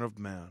the Son of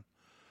Man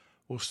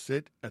will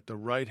sit at the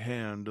right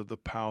hand of the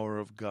power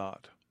of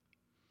God.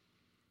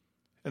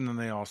 And then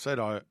they all said,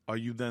 are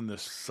you then the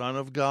Son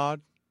of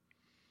God?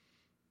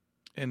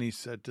 And he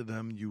said to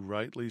them, you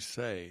rightly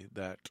say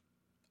that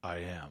I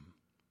am.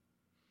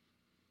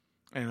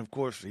 And of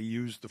course he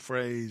used the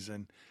phrase,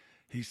 and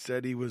he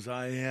said he was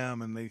I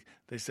am, and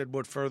they said,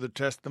 what further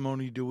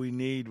testimony do we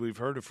need? We've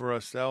heard it for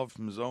ourselves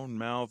from his own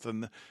mouth.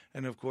 And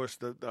of course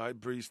the high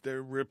priest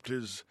there ripped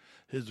his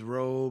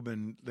robe,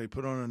 and they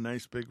put on a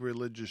nice big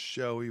religious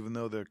show, even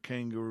though their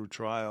kangaroo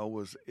trial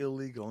was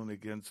illegal and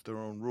against their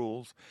own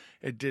rules.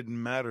 It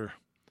didn't matter.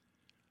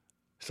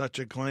 Such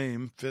a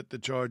claim fit the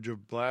charge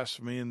of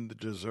blasphemy and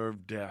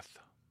deserved death.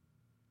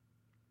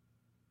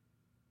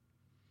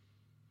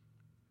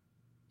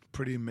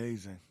 Pretty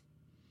amazing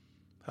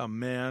how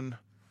man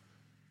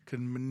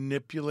can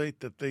manipulate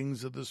the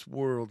things of this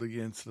world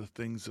against the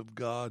things of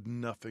God.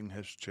 Nothing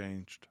has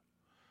changed.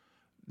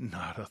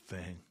 Not a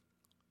thing.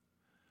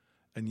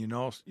 And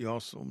you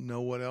also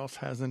know what else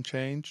hasn't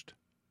changed?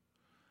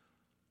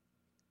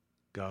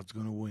 God's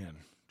going to win,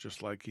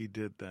 just like he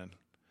did then.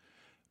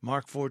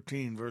 Mark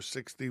 14, verse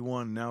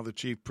 61, now the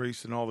chief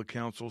priests and all the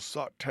council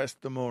sought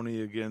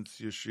testimony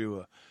against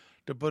Yeshua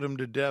to put him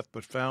to death,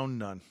 but found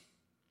none.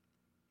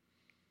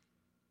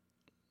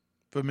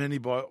 For many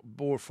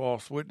bore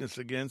false witness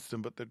against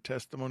him, but their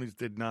testimonies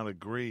did not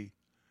agree.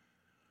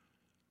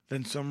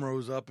 Then some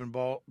rose up and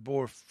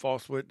bore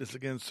false witness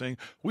against, saying,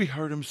 we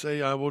heard him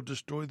say, I will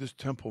destroy this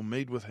temple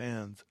made with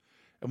hands,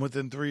 and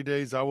within 3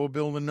 days I will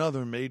build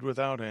another made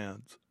without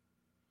hands.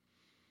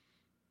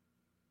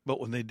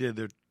 But when they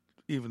did,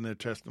 even their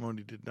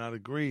testimony did not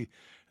agree.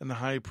 And the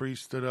high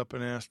priest stood up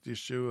and asked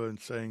Yeshua, and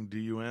saying, do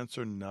you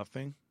answer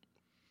nothing?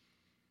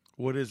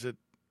 What is it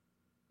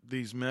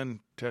these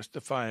men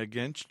testify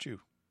against you?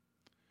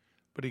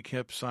 But he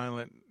kept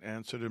silent,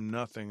 answered him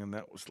nothing, and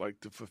that was like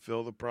to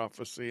fulfill the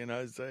prophecy in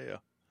Isaiah.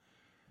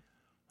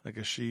 Like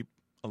a sheep,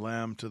 a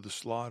lamb to the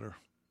slaughter.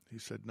 He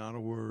said not a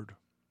word.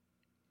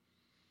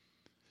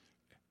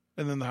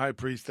 And then the high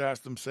priest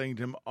asked him, saying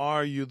to him,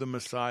 are you the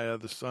Messiah,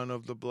 the Son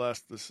of the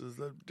Blessed? This is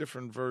a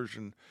different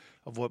version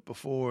of what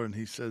before. And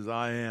he says,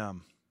 I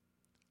am.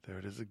 There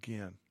it is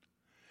again.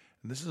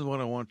 And this is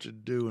what I want you to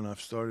do, and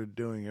I've started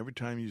doing. Every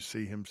time you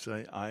see him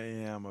say, I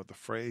am, or the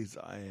phrase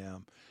I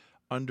am,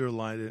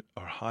 underline it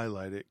or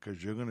highlight it,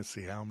 because you're going to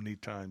see how many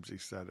times he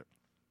said it.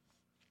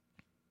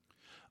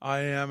 I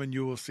am, and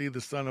you will see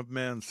the Son of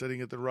Man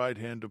sitting at the right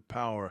hand of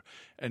power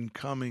and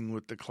coming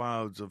with the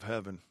clouds of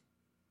heaven,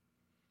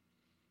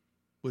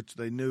 which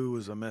they knew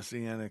was a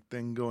messianic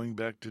thing going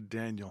back to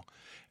Daniel.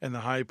 And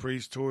the high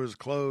priest tore his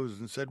clothes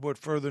and said, what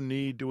further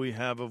need do we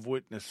have of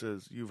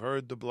witnesses? You've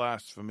heard the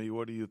blasphemy.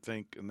 What do you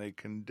think? And they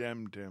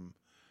condemned him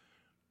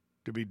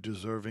to be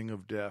deserving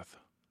of death.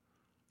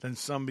 Then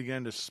some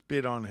began to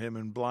spit on him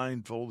and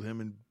blindfold him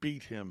and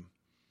beat him,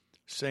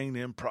 saying to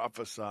him,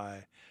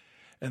 prophesy.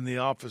 And the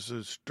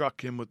officers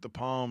struck him with the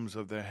palms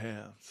of their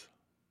hands.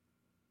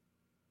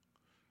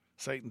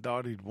 Satan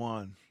thought he'd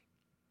won.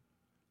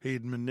 He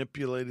had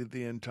manipulated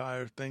the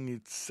entire thing.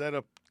 He'd set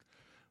up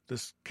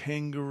this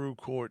kangaroo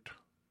court,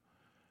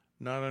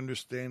 not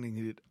understanding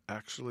he'd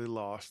actually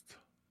lost.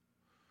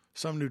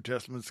 Some New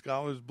Testament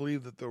scholars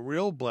believe that the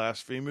real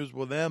blasphemers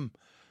were them,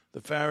 the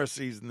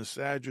Pharisees and the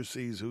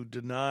Sadducees, who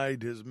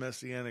denied his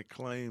messianic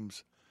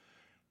claims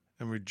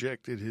and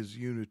rejected his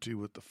unity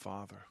with the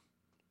Father.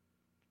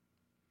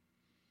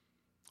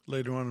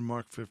 Later on in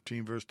Mark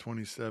 15, verse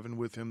 27,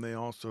 with him they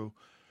also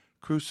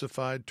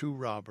crucified 2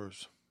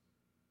 robbers,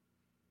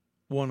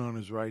 one on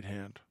his right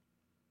hand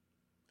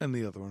and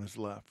the other on his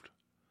left,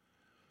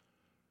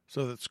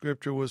 so that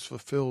scripture was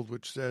fulfilled,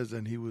 which says,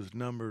 and he was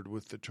numbered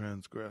with the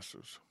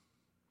transgressors.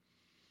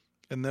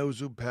 And those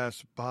who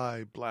passed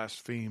by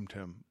blasphemed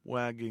him,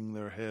 wagging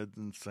their heads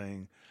and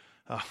saying,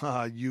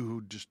 aha, you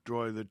who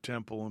destroy the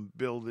temple and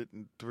build it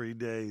in 3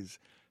 days,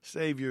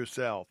 save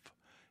yourself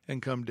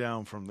and come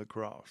down from the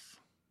cross.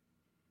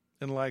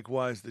 And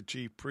likewise the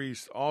chief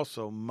priests,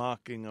 also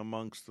mocking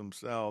amongst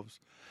themselves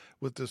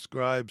with the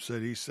scribes,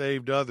 said, he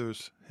saved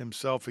others,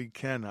 himself he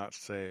cannot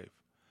save.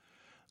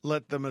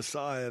 Let the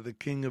Messiah, the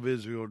King of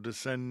Israel,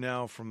 descend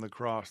now from the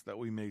cross, that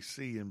we may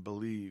see and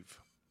believe.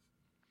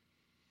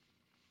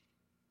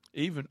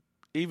 Even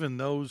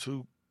those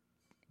who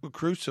were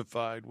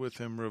crucified with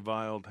him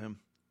reviled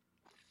him.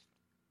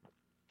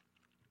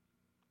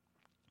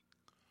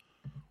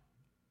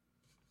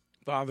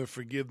 Father,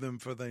 forgive them,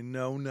 for they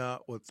know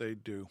not what they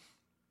do.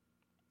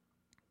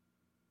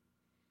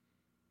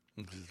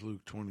 This is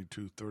Luke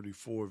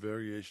 22:34,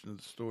 variation of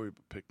the story,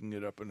 but picking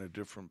it up in a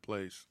different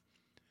place.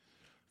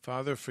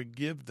 Father,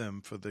 forgive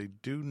them, for they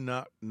do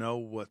not know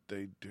what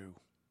they do.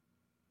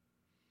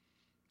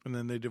 And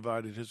then they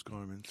divided his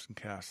garments and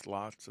cast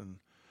lots, and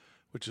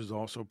which is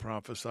also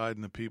prophesied,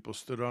 and the people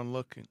stood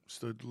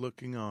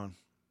looking on.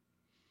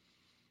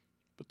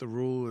 But the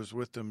rulers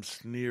with them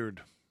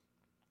sneered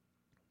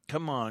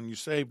Come on, you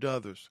saved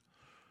others.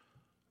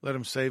 Let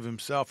him save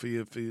himself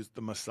if he is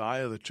the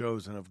Messiah, the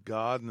chosen of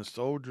God. And the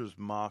soldiers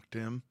mocked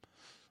him,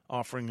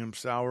 offering him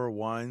sour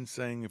wine,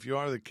 saying, if you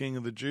are the king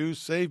of the Jews,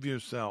 save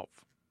yourself.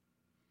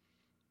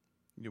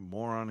 You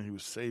moron, he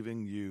was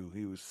saving you.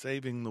 He was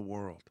saving the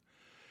world.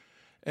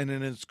 And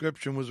an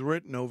inscription was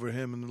written over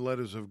him in the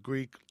letters of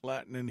Greek,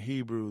 Latin, and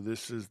Hebrew.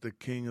 This is the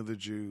King of the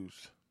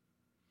Jews.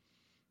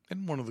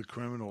 And one of the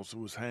criminals who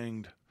was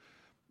hanged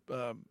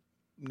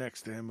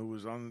next to him, who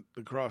was on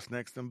the cross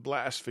next to him,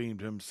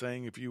 blasphemed him,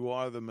 saying, if you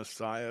are the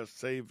Messiah,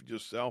 save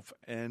yourself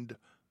and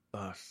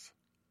us.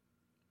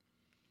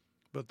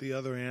 But the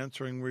other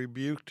answering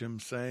rebuked him,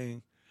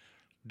 saying,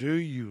 do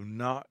you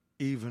not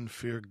even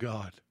fear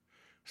God,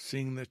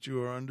 seeing that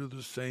you are under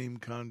the same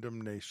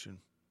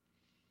condemnation?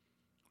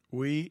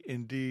 We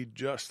indeed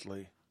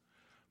justly,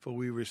 for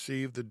we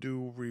receive the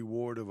due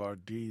reward of our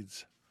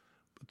deeds,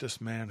 but this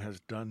man has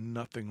done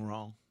nothing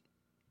wrong.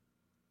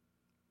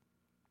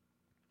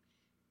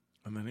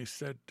 And then he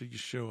said to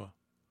Yeshua,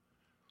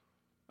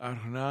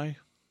 Adonai,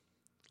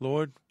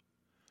 Lord,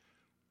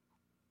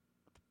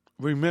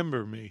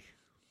 remember me.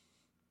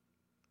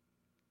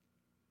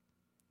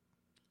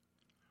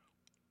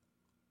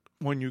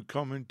 When you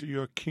come into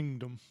your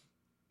kingdom.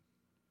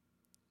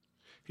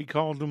 He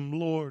called him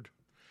Lord,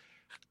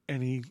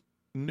 and he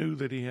knew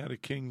that he had a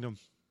kingdom.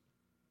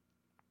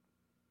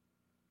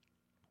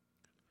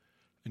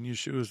 And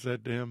Yeshua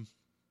said to him,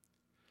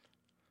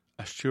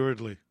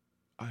 assuredly,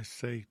 I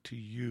say to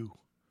you,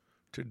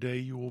 today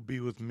you will be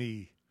with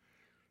me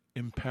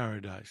in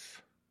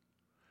paradise.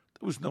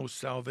 There was no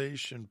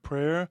salvation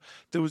prayer.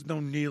 There was no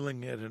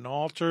kneeling at an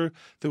altar.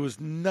 There was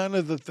none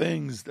of the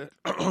things that,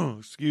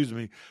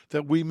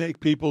 that we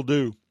make people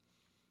do.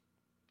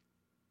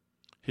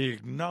 He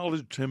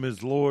acknowledged him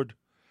as Lord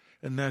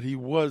and that he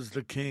was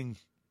the King.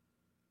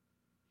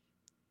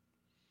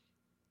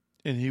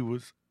 And he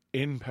was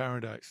in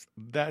paradise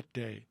that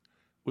day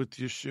with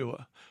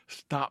Yeshua.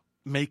 Stop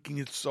making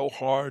it so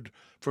hard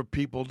for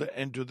people to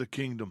enter the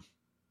kingdom.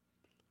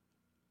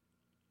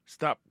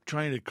 Stop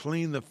trying to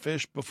clean the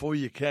fish before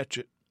you catch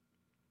it.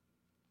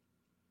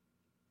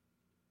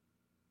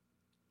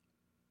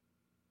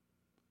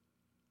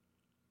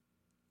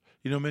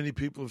 You know, many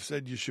people have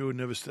said Yeshua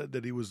never said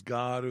that he was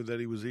God or that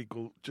he was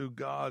equal to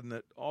God, and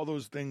that all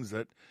those things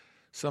that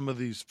some of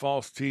these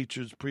false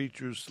teachers,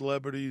 preachers,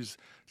 celebrities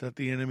that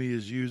the enemy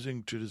is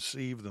using to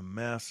deceive the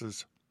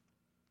masses.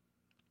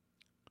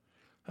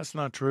 That's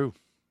not true.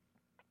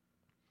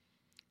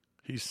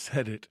 He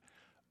said it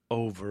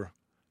over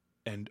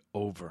and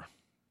over.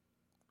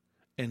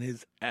 And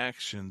his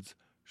actions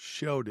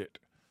showed it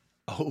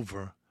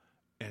over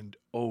and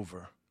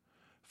over.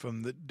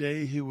 From the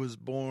day he was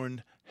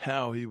born,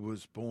 how he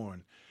was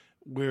born,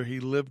 where he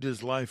lived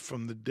his life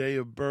from the day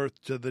of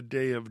birth to the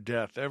day of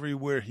death,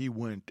 everywhere he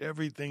went,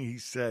 everything he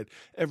said,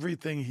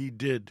 everything he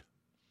did,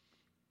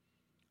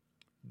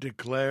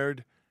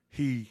 declared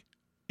he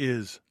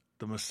is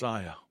the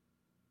Messiah.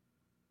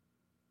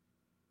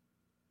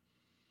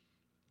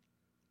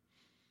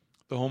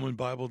 The Holman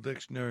Bible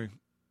Dictionary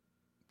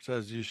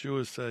says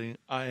Yeshua is saying,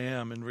 I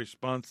am, in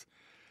response,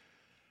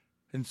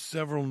 in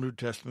several New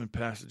Testament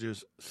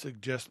passages,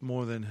 suggest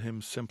more than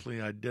him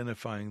simply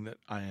identifying that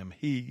I am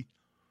he.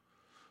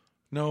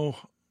 No,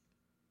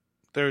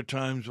 there are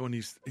times when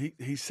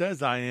he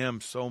says I am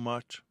so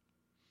much.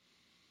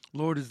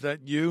 Lord, is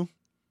that you?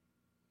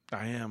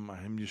 I am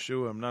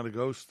Yeshua. I'm not a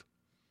ghost.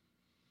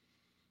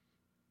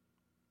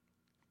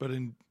 But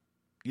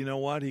you know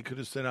what? He could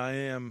have said, I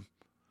am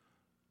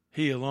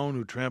he alone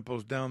who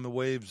tramples down the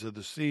waves of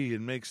the sea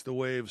and makes the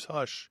waves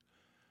hush.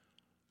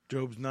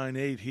 Job's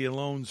 9:8, he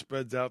alone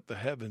spreads out the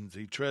heavens.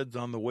 He treads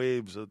on the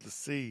waves of the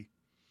sea.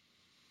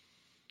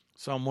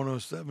 Psalm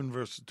 107,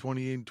 verses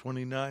 28 and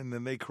 29,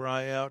 then they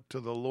cry out to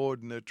the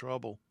Lord in their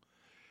trouble,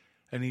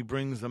 and he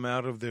brings them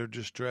out of their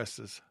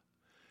distresses.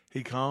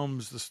 He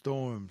calms the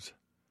storms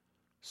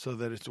so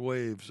that its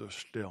waves are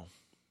still.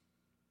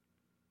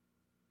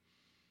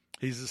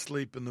 He's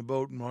asleep in the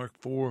boat in Mark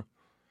 4,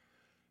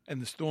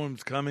 and the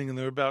storm's coming, and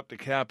they're about to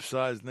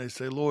capsize, and they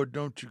say, Lord,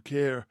 don't you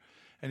care?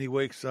 And he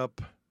wakes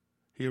up.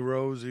 He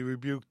arose, he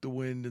rebuked the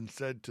wind, and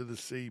said to the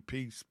sea,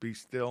 peace, be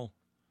still.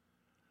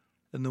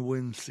 And the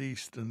wind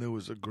ceased, and there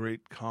was a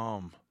great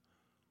calm.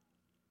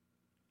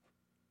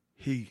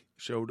 He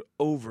showed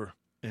over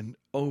and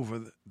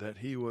over that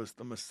he was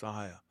the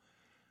Messiah,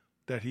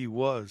 that he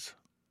was,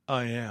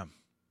 I am.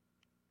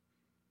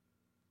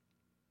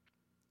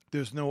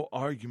 There's no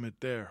argument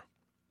there.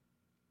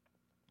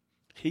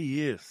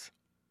 He is.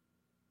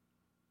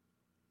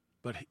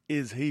 But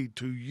is he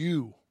to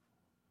you?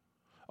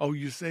 Oh,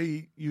 you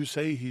say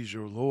he's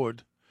your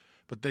Lord,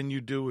 but then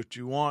you do what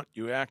you want.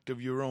 You act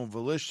of your own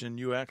volition.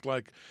 You act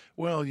like,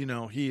 well,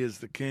 he is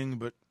the king,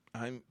 but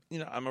I'm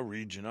a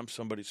regent. I'm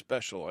somebody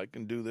special. I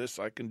can do this.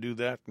 I can do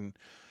that. And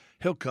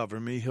he'll cover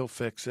me. He'll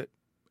fix it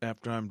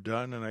after I'm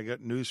done. And I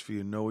got news for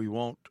you. No, he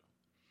won't.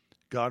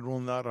 God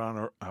will not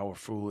honor our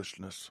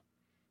foolishness.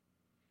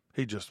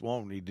 He just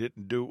won't. He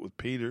didn't do it with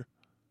Peter.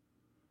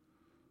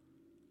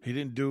 He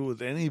didn't do it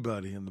with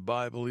anybody in the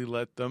Bible. He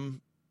let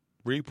them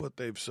reap what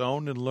they've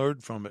sown and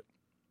learn from it.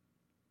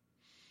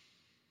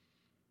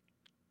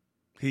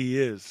 He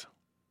is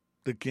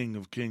the King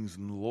of Kings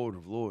and the Lord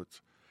of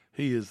Lords.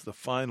 He is the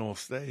final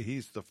say.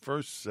 He's the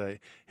first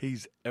say.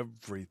 He's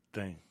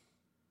everything.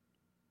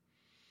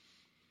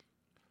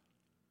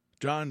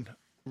 John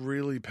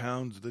really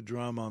pounds the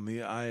drum on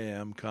the I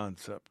am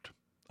concept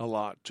a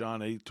lot.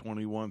 John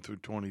 8:21 through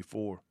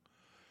 24.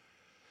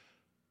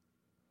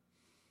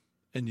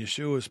 And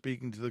Yeshua,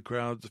 speaking to the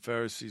crowds, the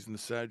Pharisees and the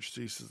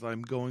Sadducees, says,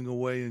 I'm going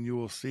away and you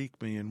will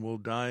seek me and will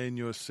die in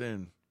your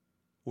sin.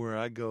 Where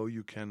I go,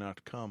 you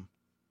cannot come.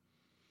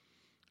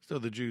 So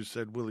the Jews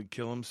said, will he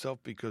kill himself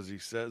because he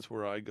says,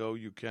 where I go,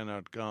 you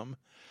cannot come?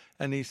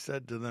 And he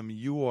said to them,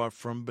 you are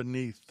from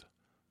beneath.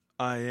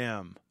 I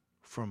am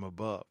from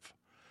above.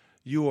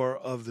 You are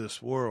of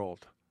this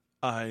world.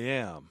 I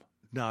am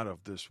not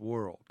of this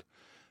world.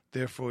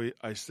 Therefore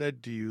I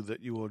said to you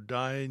that you will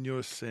die in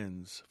your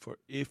sins, for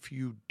if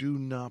you do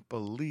not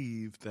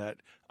believe that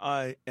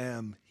I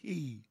am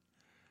he,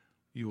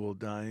 you will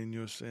die in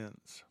your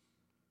sins.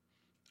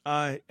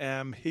 I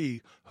am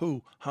he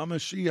who,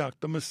 HaMashiach,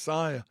 the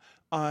Messiah,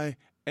 I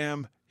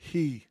am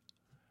he.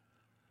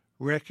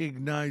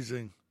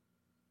 Recognizing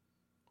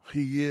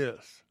he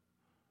is,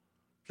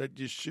 that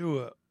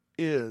Yeshua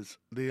is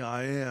the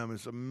I am,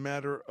 is a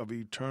matter of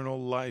eternal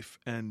life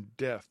and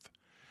death.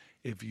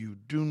 If you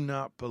do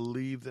not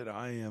believe that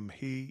I am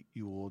he,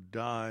 you will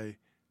die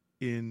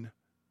in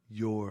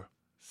your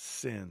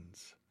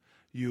sins.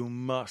 You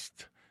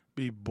must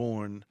be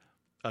born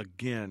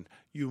again.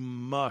 You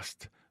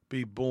must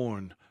be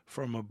born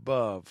from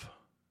above.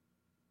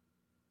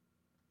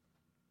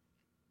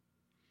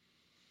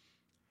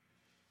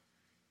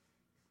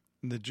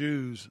 And the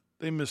Jews,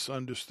 they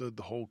misunderstood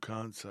the whole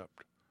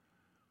concept.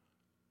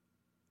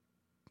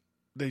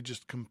 They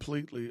just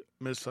completely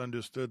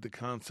misunderstood the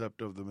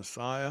concept of the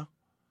Messiah.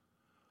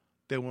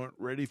 They weren't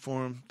ready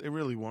for him. They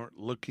really weren't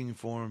looking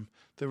for him.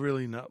 They're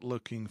really not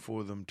looking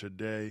for them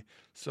today.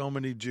 So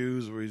many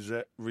Jews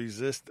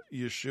resist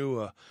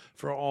Yeshua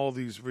for all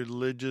these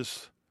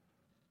religious,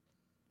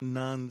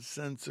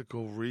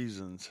 nonsensical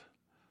reasons.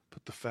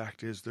 But the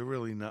fact is, they're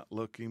really not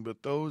looking.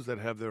 But those that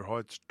have their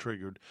hearts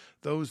triggered,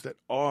 those that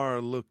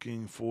are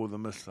looking for the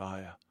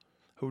Messiah,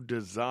 who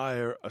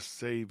desire a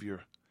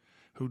Savior,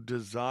 who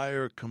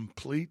desire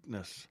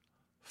completeness,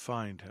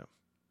 find him.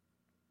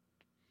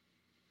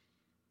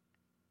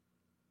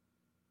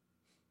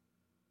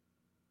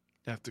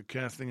 After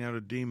casting out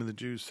a demon, the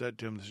Jews said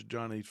to him, this is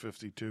John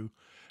 8:52,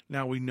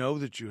 now we know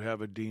that you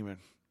have a demon.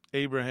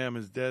 Abraham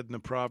is dead and the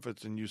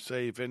prophets, and you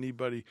say, if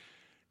anybody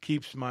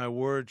keeps my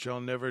word, shall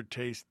never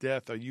taste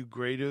death. Are you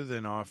greater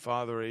than our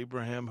father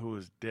Abraham, who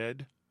is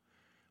dead,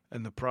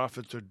 and the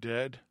prophets are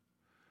dead?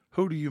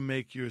 Who do you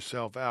make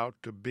yourself out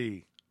to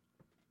be?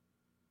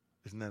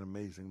 Isn't that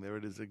amazing? There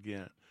it is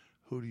again.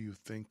 Who do you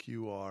think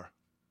you are?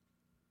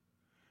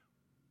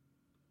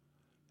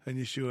 And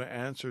Yeshua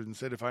answered and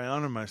said, if I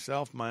honor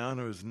myself, my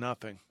honor is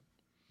nothing.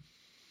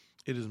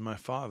 It is my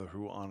Father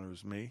who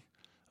honors me,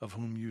 of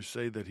whom you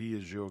say that he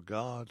is your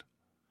God.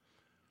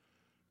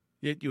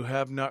 Yet you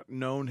have not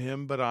known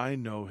him, but I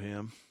know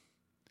him.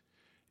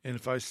 And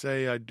if I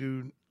say I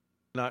do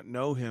not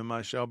know him,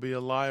 I shall be a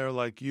liar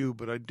like you,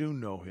 but I do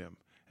know him,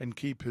 and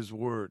keep his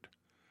word.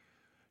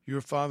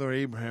 Your father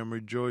Abraham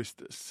rejoiced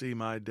to see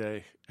my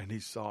day, and he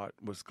saw it,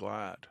 was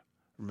glad.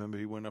 Remember,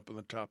 he went up on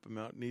the top of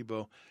Mount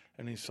Nebo,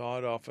 and he saw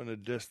it off in a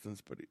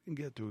distance, but he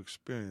didn't get to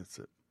experience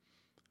it.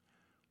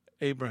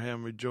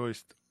 Abraham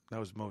rejoiced, that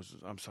was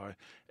Moses, I'm sorry.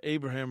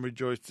 Abraham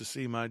rejoiced to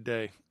see my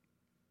day,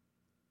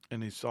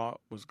 and he saw it,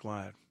 was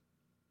glad.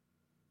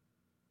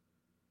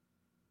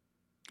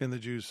 And the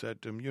Jews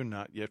said to him, you're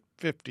not yet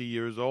 50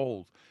 years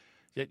old,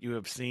 yet you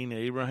have seen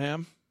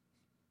Abraham?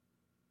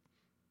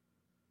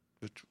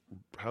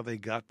 How they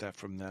got that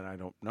from that, I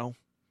don't know.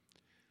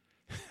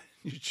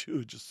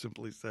 Yeshua just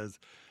simply says,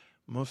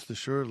 most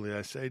assuredly,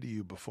 I say to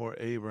you, before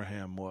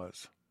Abraham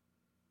was,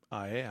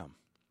 I am.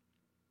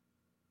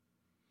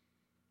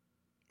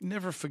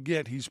 Never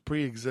forget, he's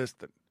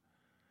pre-existent.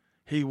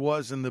 He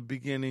was in the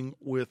beginning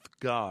with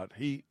God.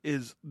 He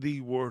is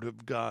the Word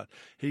of God.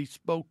 He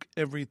spoke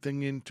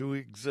everything into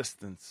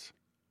existence.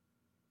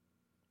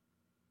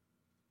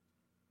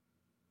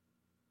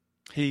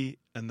 He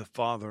and the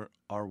Father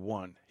are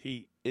one.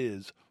 He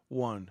is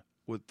one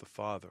with the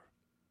Father.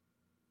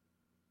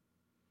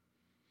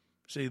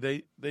 See,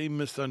 they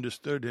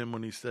misunderstood him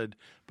when he said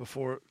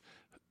before,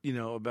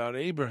 about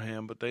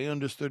Abraham, but they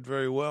understood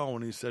very well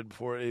when he said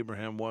before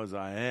Abraham was,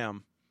 I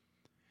am.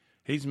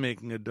 He's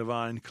making a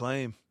divine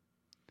claim.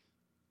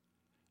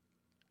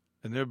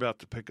 And they're about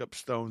to pick up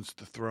stones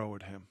to throw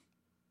at him.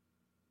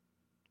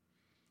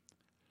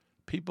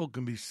 People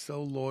can be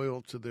so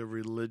loyal to their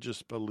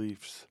religious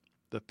beliefs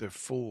that they're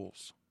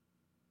fools.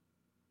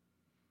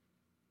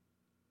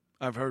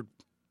 I've heard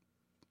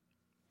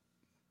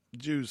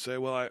Jews say,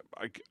 well,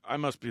 I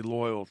must be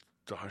loyal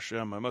to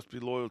Hashem. I must be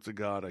loyal to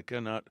God. I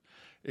cannot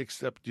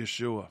accept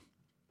Yeshua.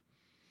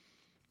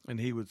 And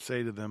he would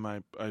say to them,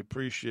 I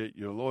appreciate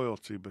your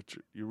loyalty, but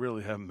you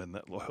really haven't been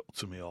that loyal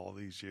to me all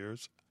these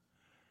years.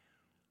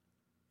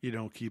 You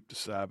don't keep the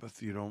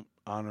Sabbath. You don't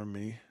honor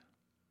me.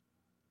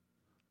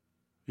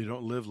 You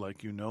don't live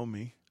like you know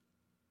me.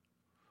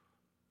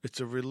 It's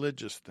a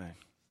religious thing,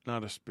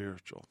 not a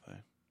spiritual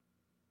thing.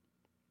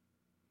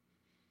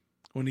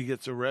 When he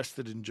gets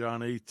arrested in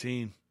John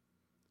 18,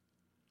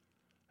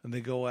 and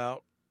they go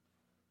out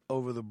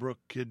over the brook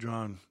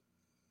Kidron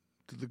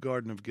to the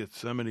Garden of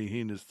Gethsemane, he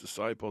and his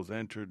disciples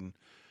entered, and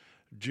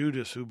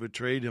Judas, who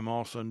betrayed him,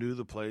 also knew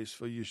the place,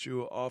 for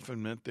Yeshua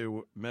often met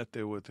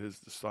there with his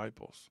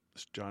disciples.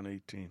 It's John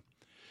 18.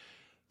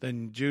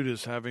 Then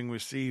Judas, having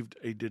received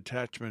a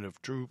detachment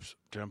of troops,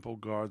 temple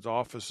guards,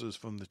 officers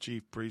from the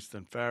chief priests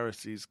and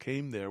Pharisees,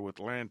 came there with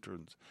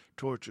lanterns,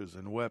 torches,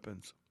 and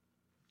weapons.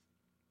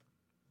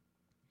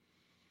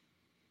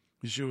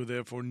 Yeshua,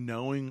 therefore,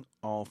 knowing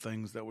all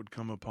things that would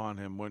come upon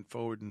him, went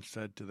forward and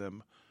said to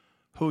them,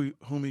 Whom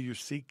are you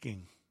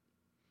seeking?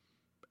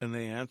 And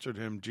they answered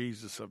him,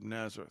 Jesus of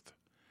Nazareth.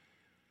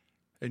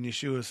 And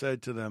Yeshua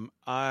said to them,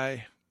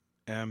 I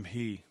am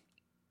he.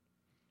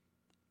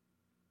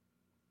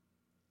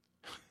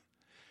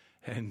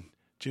 And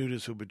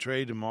Judas, who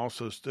betrayed him,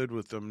 also stood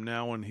with them.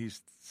 Now when he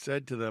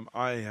said to them,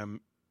 I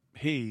am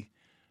he,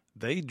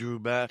 they drew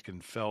back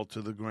and fell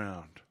to the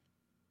ground.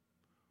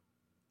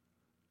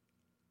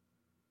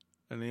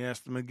 And he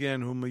asked them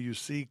again, Whom are you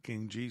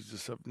seeking?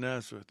 Jesus of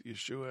Nazareth,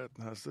 Yeshua at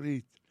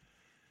Nazareth.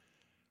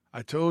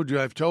 I've told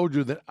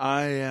you that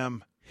I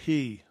am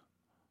he.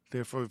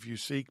 Therefore, if you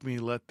seek me,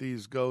 let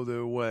these go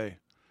their way,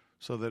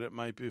 so that it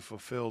might be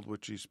fulfilled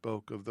which he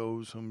spoke of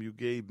those whom you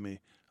gave me.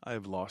 I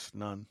have lost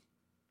none.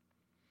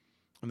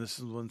 And this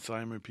is when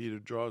Simon Peter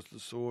draws the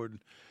sword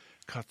and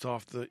cuts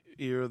off the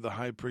ear of the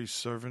high priest's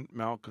servant,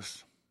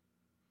 Malchus.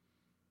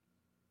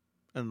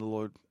 And the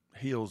Lord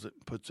heals it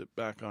and puts it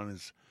back on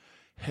his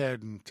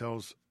head and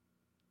tells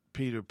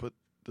Peter, Put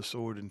the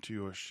sword into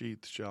your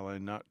sheath. Shall I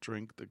not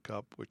drink the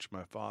cup which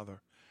my Father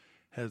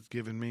has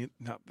given me?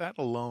 Now, that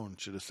alone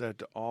should have said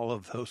to all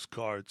of those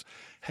guards,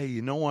 hey,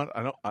 you know what?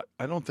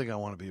 I don't think I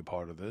want to be a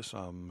part of this.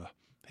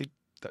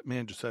 That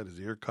man just had his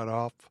ear cut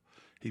off.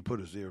 He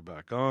put his ear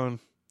back on.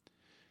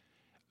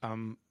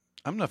 I'm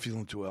not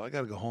feeling too well. I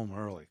got to go home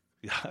early.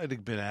 I'd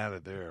have been out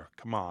of there.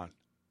 Come on.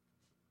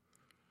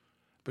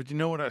 But you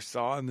know what I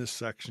saw in this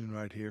section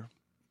right here?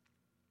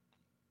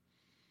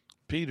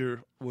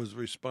 Peter was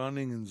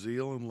responding in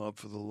zeal and love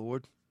for the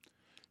Lord.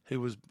 He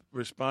was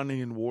responding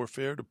in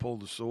warfare to pull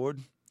the sword.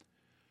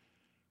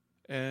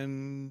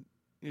 And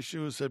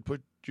Yeshua said,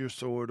 Put your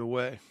sword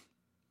away.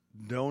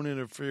 Don't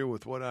interfere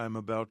with what I'm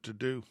about to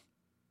do.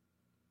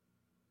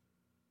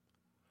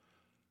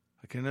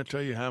 I cannot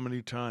tell you how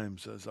many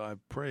times as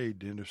I've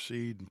prayed to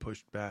intercede and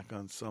pushed back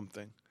on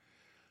something,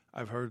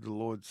 I've heard the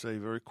Lord say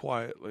very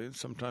quietly and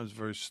sometimes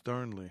very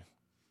sternly,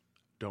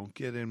 Don't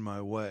get in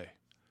my way.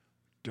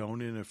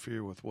 Don't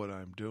interfere with what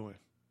I'm doing.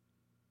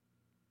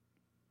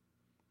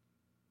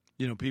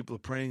 You know, people are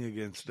praying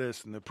against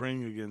this and they're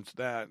praying against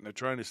that and they're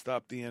trying to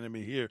stop the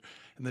enemy here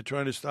and they're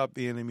trying to stop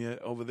the enemy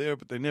over there,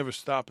 but they never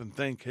stop and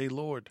think, hey,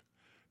 Lord,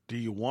 do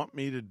you want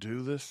me to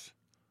do this?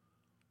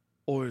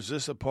 Or is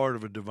this a part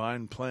of a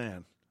divine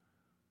plan?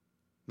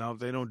 Now, if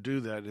they don't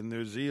do that in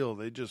their zeal,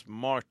 they just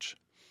march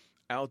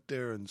out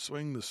there and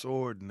swing the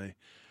sword, and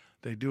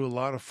they do a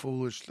lot of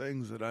foolish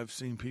things that I've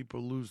seen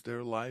people lose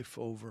their life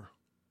over.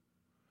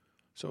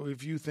 So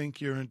if you think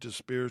you're into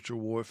spiritual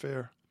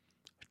warfare,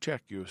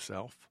 check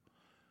yourself.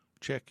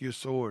 Check your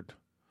sword.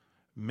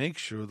 Make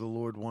sure the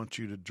Lord wants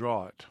you to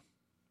draw it.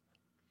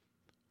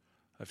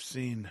 I've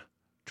seen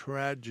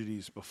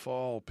tragedies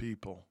befall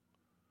people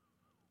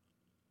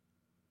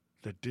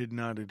that did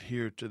not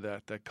adhere to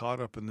that caught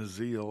up in the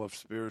zeal of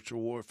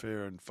spiritual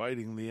warfare and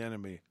fighting the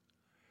enemy.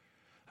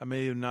 I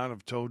may not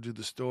have told you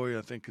the story.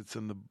 I think it's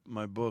in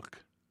my book.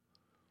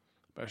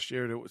 I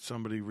shared it with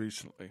somebody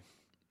recently.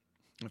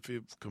 If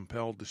you're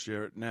compelled to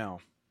share it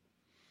now.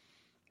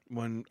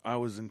 When I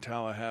was in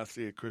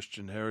Tallahassee at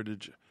Christian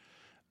Heritage,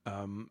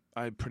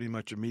 I pretty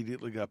much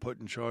immediately got put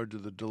in charge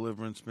of the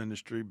deliverance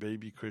ministry,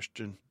 baby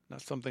Christian.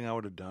 Not something I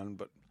would have done,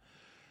 but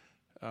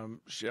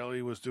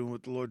Shelley was doing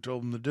what the Lord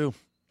told him to do,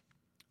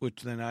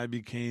 which then I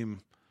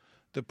became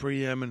the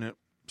preeminent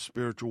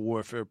spiritual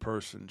warfare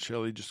person.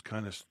 Shelley just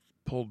kind of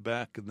pulled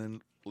back and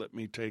then let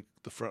me take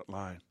the front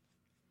line.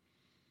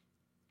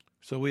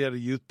 So we had a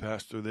youth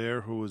pastor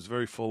there who was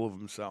very full of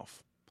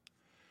himself.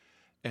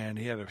 And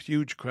he had a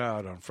huge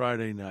crowd on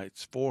Friday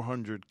nights,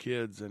 400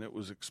 kids, and it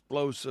was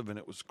explosive and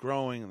it was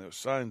growing and there were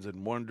signs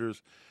and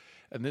wonders.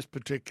 And this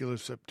particular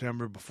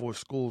September, before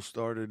school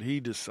started, he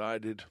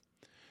decided,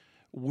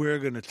 we're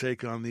going to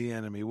take on the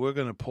enemy. We're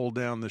going to pull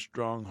down the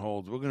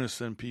strongholds. We're going to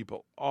send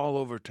people all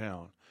over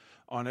town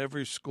on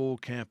every school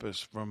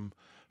campus from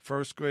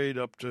first grade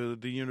up to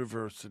the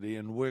university,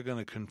 and we're going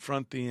to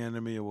confront the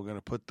enemy and we're going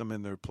to put them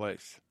in their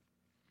place.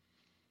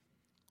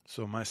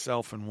 So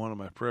myself and one of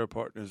my prayer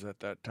partners at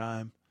that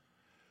time,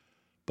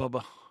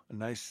 Bubba, a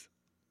nice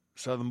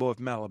southern boy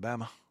from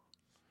Alabama,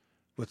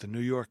 with a New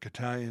York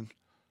Italian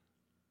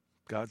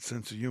God's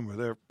sense of humor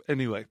there.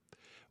 Anyway,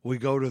 we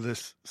go to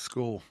this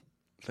school.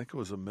 I think it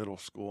was a middle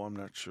school. I'm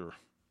not sure.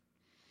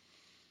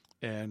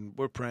 And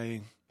we're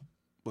praying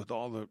with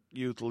all the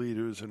youth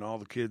leaders and all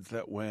the kids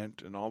that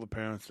went and all the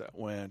parents that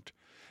went.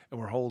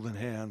 And we're holding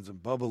hands.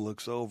 And Bubba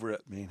looks over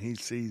at me and he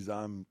sees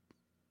I'm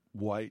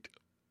white,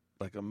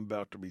 like I'm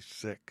about to be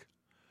sick.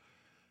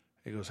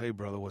 He goes, "Hey,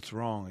 brother, what's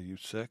wrong? Are you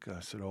sick?"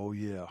 I said, "Oh,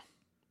 yeah."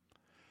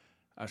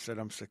 I said,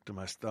 "I'm sick to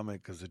my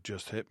stomach because it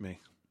just hit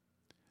me.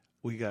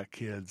 We got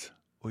kids.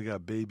 We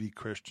got baby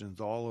Christians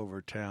all over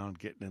town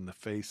getting in the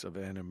face of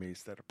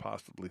enemies that are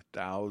possibly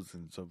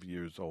thousands of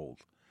years old,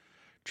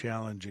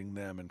 challenging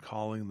them and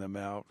calling them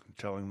out and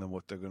telling them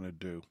what they're going to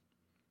do."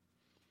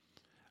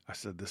 I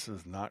said, "This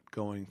is not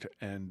going to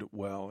end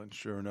well," and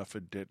sure enough,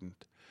 it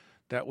didn't.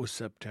 That was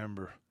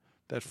September.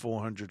 That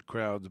 400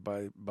 crowds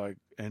by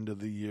end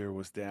of the year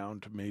was down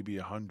to maybe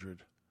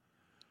 100.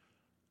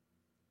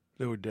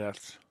 There were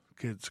deaths.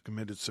 Kids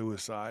committed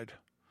suicide.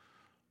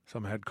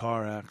 Some had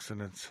car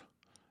accidents.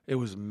 It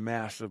was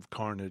massive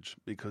carnage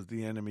because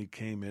the enemy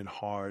came in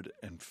hard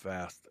and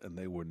fast and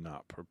they were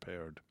not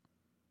prepared.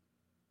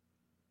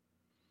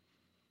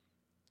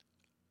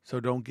 So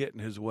don't get in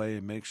his way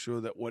and make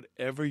sure that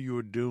whatever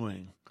you're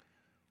doing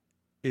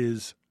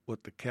is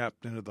what the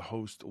captain of the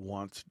host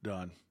wants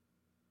done.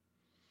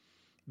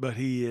 But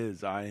he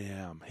is, I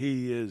am.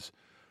 He is,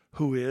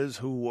 who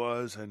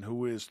was, and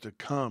who is to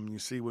come. You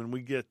see, when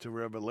we get to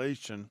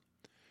Revelation,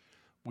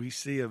 we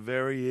see a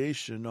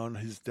variation on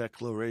his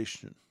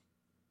declaration.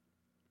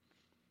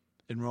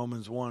 In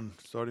Romans 1,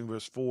 starting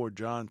verse 4,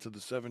 John to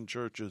the 7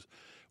 churches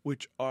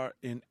which are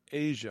in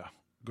Asia,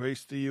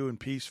 grace to you and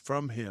peace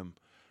from him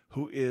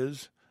who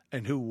is,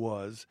 and who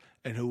was,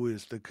 and who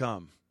is to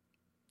come,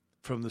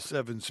 from the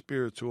 7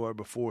 spirits who are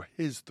before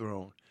his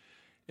throne,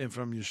 and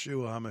from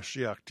Yeshua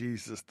HaMashiach,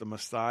 Jesus, the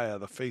Messiah,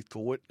 the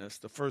faithful witness,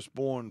 the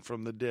firstborn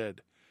from the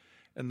dead,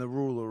 and the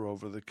ruler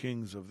over the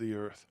kings of the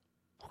earth.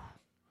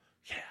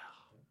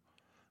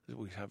 Yeah.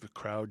 We have a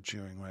crowd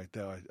cheering right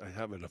there. I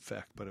have an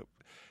effect, but it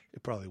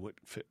probably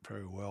wouldn't fit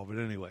very well. But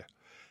anyway,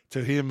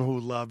 to him who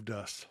loved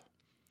us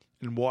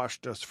and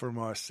washed us from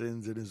our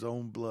sins in his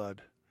own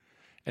blood,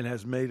 and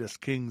has made us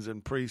kings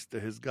and priests to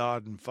his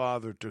God and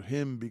Father, to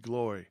him be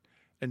glory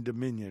and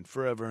dominion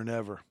forever and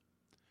ever.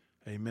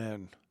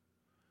 Amen.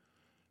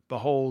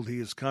 Behold, he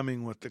is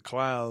coming with the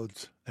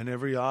clouds, and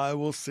every eye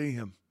will see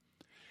him,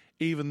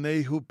 even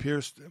they who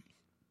pierced him.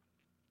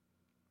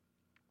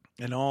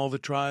 And all the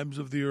tribes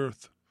of the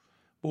earth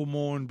will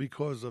mourn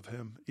because of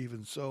him.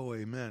 Even so,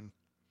 amen.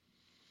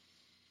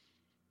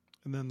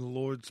 And then the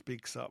Lord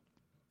speaks up,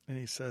 and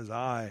he says,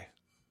 "I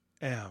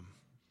am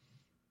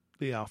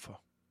the Alpha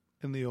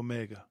and the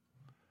Omega,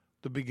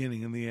 the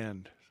beginning and the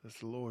end," says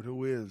the Lord,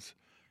 who is,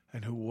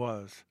 and who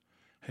was,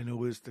 and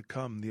who is to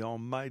come, the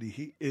Almighty.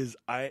 He is,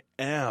 I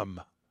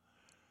am.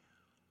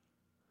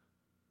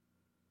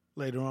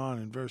 Later on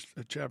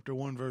in chapter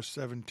 1, verse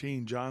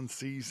 17, John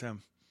sees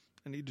him,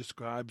 and he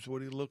describes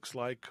what he looks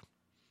like.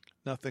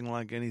 Nothing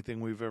like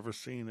anything we've ever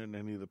seen in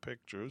any of the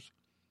pictures.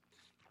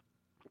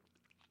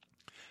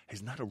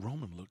 He's not a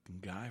Roman-looking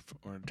guy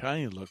or an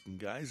Italian-looking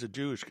guy. He's a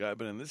Jewish guy,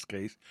 but in this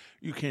case,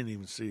 you can't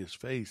even see his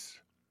face.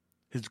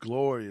 His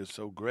glory is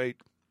so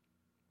great.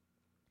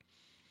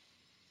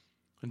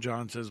 And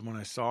John says, when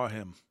I saw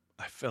him,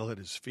 I fell at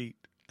his feet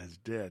as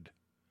dead.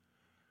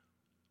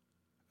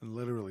 And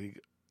literally,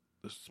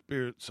 the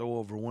Spirit so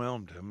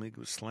overwhelmed him, he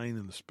was slain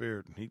in the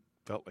Spirit, and he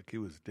felt like he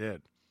was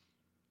dead.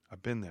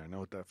 I've been there. I know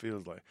what that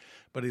feels like.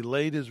 But he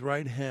laid his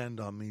right hand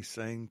on me,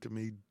 saying to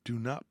me, "Do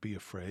not be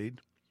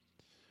afraid.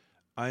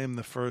 I am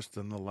the first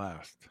and the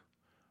last.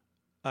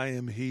 I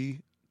am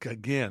he,"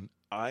 again,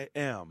 I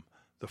am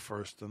the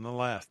first and the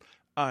last.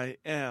 "I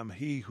am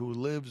he who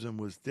lives and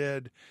was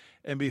dead,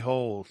 and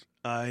behold,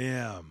 I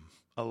am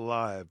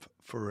alive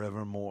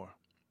forevermore."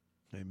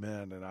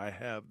 Amen. And I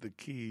have the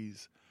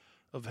keys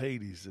of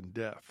Hades and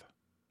death.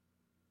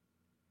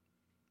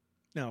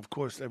 Now, of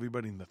course,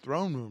 everybody in the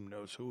throne room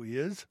knows who he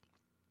is.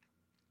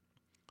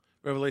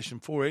 Revelation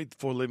 4:8,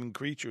 4 living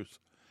creatures,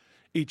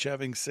 each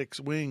having 6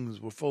 wings,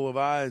 were full of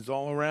eyes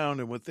all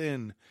around and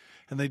within,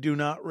 and they do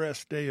not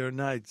rest day or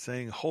night,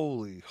 saying,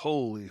 "Holy,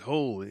 holy,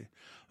 holy,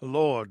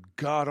 Lord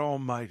God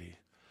Almighty,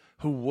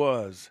 who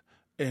was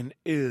and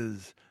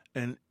is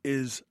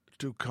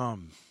to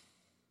come."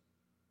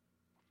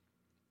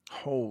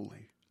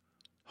 Holy,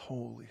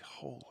 holy,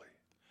 holy,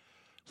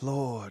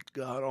 Lord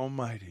God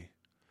Almighty,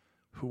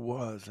 who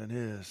was and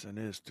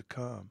is to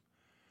come.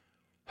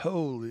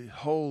 Holy,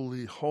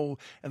 holy, holy.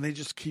 And they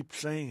just keep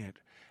saying it.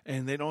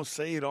 And they don't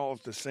say it all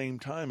at the same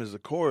time as the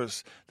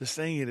chorus. They're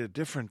saying it at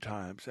different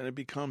times. And it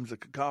becomes a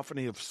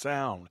cacophony of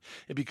sound.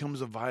 It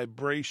becomes a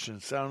vibration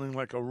sounding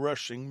like a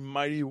rushing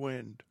mighty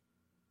wind.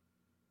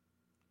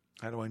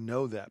 How do I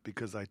know that?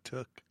 Because I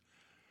took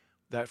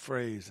that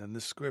phrase and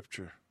this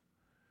scripture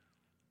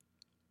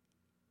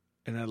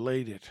and I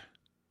laid it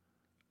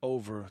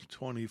over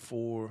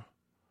 24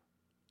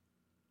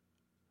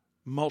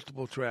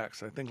 multiple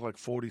tracks, I think like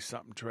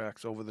 40-something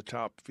tracks over the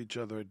top of each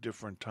other at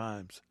different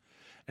times.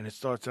 And it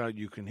starts out,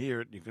 you can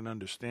hear it, you can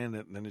understand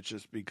it, and then it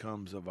just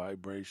becomes a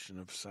vibration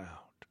of sound.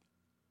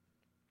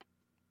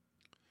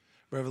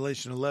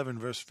 Revelation 11,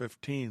 verse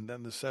 15,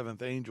 then the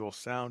seventh angel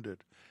sounded,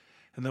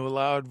 and there were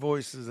loud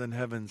voices in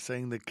heaven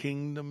saying, the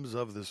kingdoms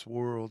of this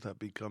world have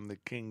become the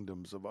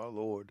kingdoms of our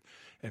Lord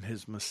and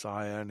his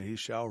Messiah, and he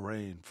shall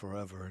reign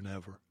forever and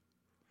ever.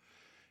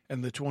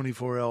 And the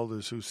 24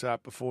 elders who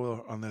sat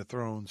before on their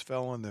thrones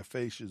fell on their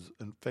faces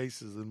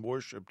and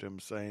worshipped him,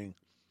 saying,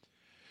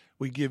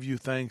 we give you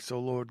thanks, O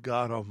Lord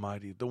God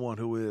Almighty, the one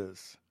who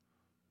is,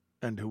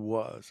 and who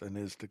was, and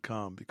is to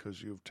come,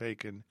 because you have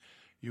taken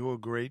your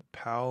great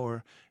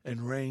power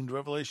and reigned.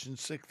 Revelation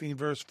 16,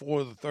 verse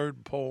 4, the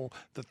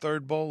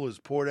third bowl is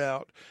poured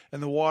out,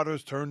 and the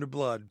waters turned to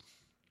blood.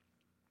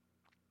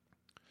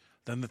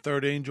 Then the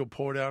third angel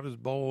poured out his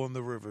bowl on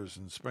the rivers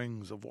and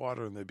springs of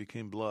water, and they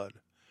became blood.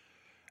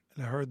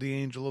 And I heard the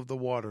angel of the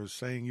waters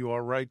saying, you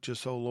are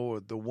righteous, O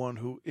Lord, the one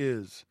who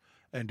is,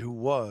 and who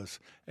was,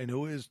 and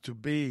who is to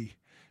be,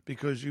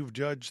 because you've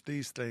judged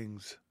these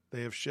things.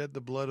 They have shed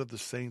the blood of the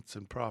saints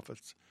and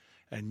prophets,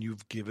 and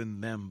you've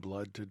given them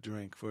blood to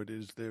drink, for it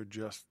is their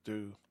just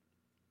due.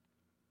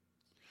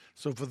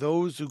 So for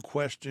those who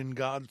question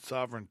God's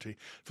sovereignty,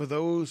 for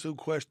those who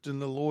question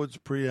the Lord's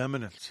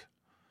preeminence,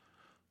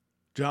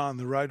 John,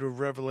 the writer of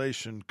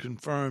Revelation,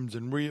 confirms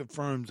and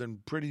reaffirms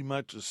and pretty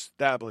much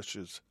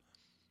establishes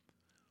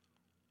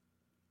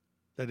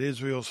that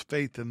Israel's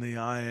faith in the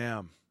I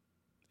Am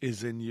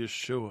is in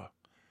Yeshua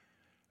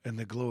and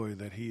the glory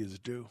that he is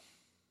due.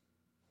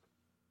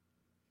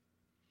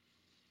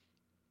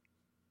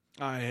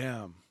 I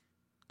am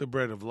the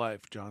bread of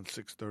life, John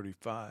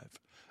 6:35.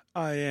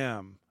 I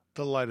am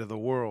the light of the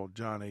world,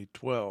 John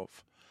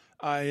 8:12.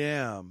 I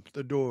am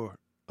the door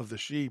of the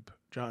sheep,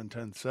 John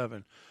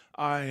 10:7.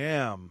 I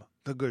am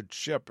the good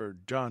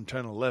shepherd, John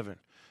 10:11.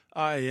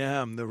 I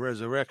am the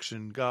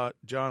resurrection, God,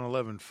 John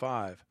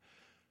 11:5.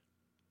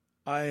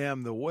 I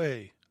am the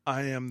way.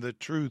 I am the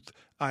truth.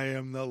 I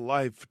am the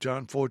life,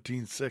 John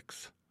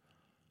 14:6.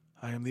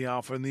 I am the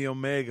Alpha and the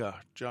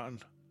Omega,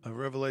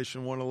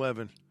 Revelation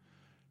 1:11.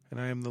 And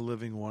I am the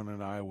living one,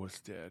 and I was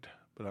dead,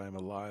 but I am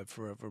alive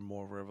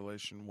forevermore,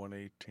 Revelation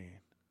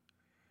 1:18.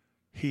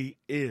 He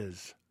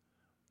is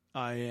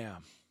I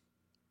am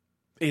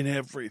in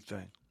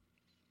everything.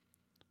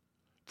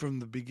 From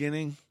the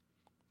beginning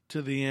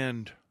to the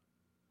end,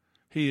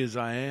 he is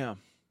I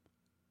am.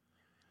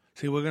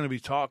 See, we're going to be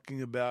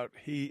talking about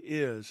he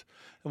is,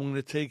 and we're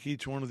going to take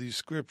each one of these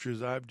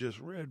scriptures I've just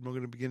read, and we're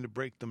going to begin to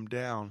break them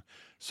down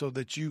so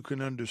that you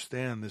can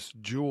understand this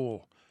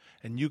jewel,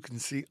 and you can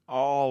see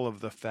all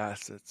of the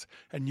facets,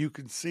 and you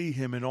can see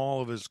him in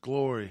all of his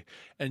glory,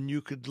 and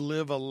you could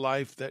live a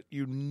life that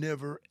you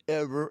never,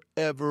 ever,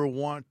 ever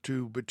want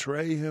to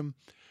betray him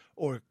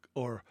or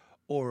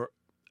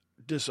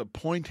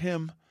disappoint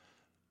him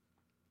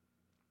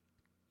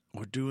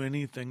or do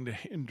anything to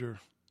hinder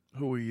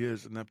who he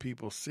is, and that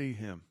people see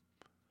him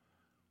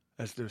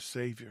as their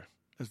Savior,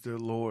 as their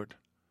Lord,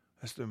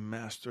 as their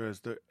Master,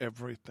 as their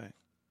everything.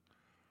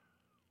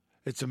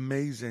 It's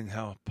amazing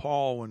how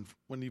Paul,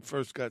 when he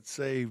first got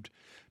saved,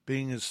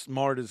 being as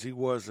smart as he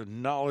was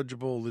and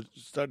knowledgeable,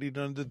 studied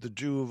under the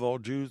Jew of all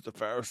Jews, the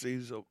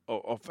Pharisees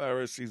of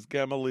Pharisees,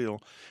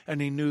 Gamaliel,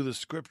 and he knew the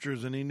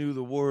scriptures and he knew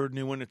the word, and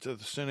he went into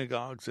the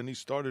synagogues and he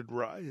started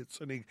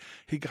riots and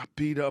he got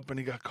beat up and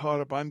he got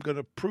caught up. I'm going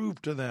to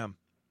prove to them.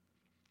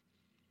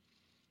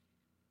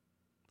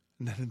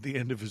 And then at the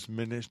end of his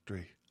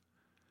ministry,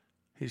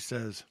 he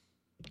says,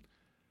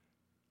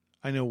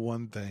 I know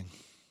one thing.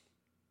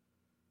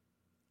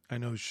 I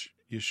know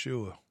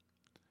Yeshua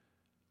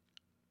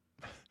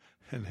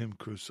and him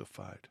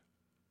crucified.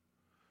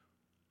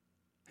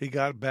 He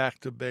got back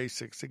to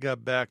basics. He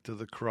got back to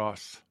the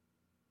cross.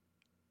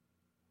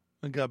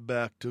 He got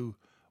back to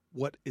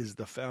what is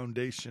the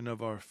foundation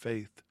of our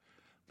faith: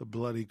 the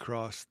bloody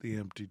cross, the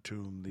empty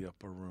tomb, the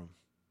upper room.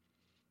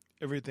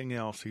 Everything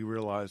else he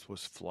realized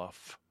was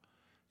fluff.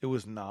 It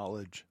was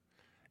knowledge.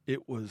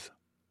 It was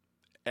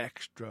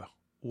extra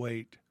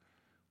weight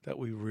that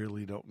we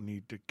really don't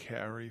need to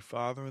carry.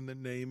 Father, in the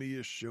name of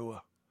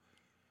Yeshua,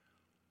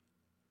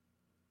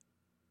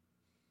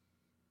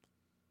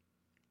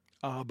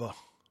 Abba,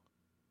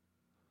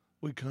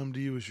 we come to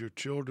you as your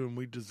children.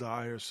 We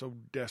desire so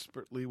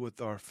desperately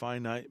with our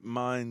finite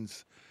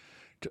minds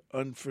to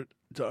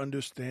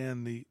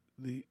understand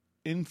the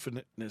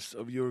infiniteness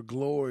of your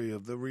glory,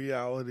 of the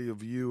reality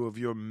of you, of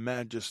your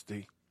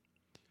majesty.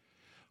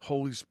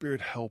 Holy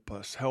Spirit, help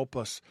us. Help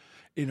us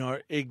in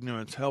our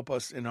ignorance. Help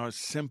us in our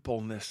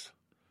simpleness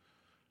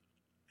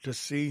to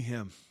see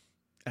him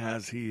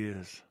as he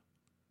is.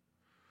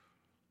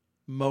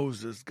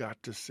 Moses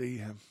got to see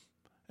him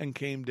and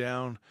came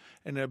down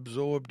and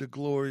absorbed the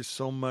glory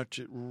so much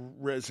it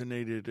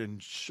resonated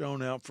and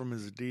shone out from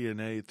his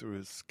DNA through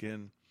his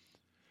skin.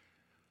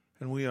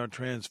 And we are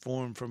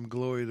transformed from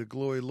glory to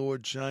glory.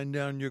 Lord, shine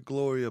down your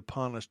glory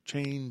upon us.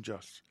 Change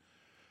us.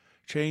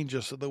 Change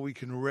us so that we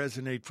can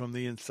resonate from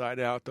the inside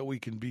out, that we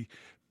can be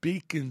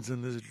beacons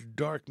in this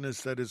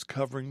darkness that is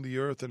covering the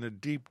earth, and a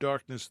deep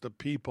darkness the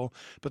people,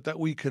 but that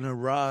we can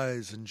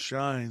arise and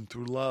shine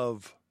through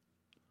love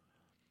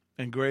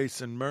and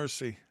grace and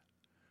mercy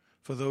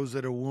for those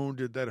that are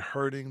wounded, that are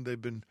hurting.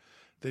 They've been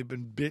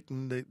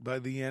bitten by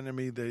the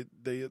enemy.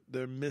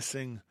 They're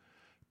missing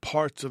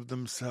parts of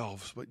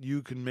themselves, but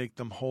you can make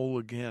them whole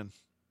again.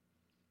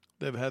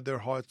 They've had their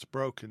hearts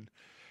broken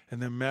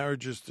and their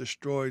marriages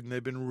destroyed, and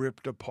they've been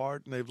ripped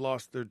apart, and they've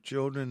lost their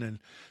children, and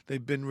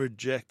they've been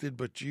rejected,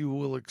 but you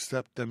will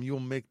accept them.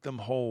 You'll make them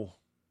whole.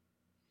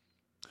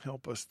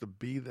 Help us to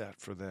be that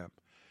for them,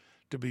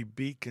 to be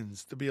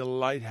beacons, to be a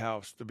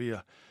lighthouse, to be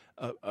a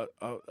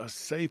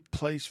safe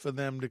place for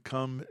them to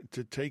come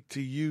to take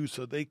to you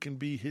so they can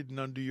be hidden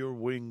under your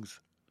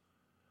wings.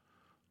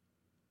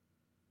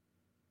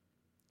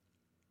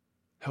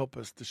 Help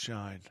us to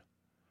shine.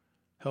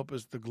 Help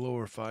us to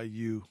glorify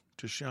you,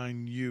 to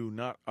shine you,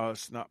 not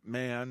us, not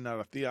man,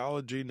 not a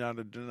theology, not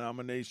a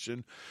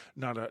denomination,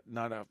 not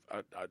a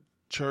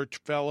church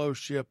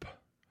fellowship,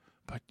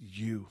 but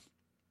you,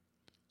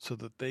 so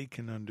that they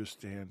can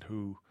understand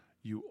who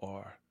you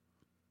are.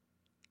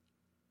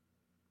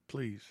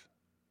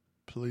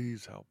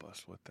 Please help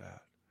us with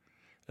that,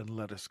 and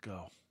let us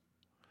go.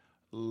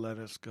 Let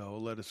us go.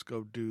 Let us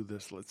go do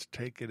this. Let's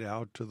take it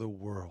out to the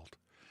world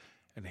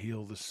and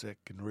heal the sick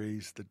and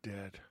raise the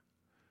dead.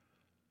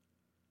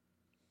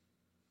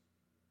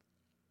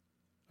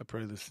 I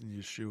pray this in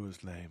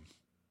Yeshua's name.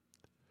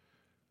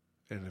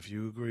 And if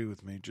you agree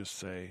with me, just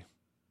say,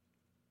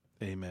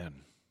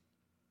 Amen.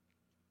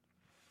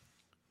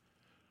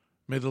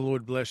 May the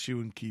Lord bless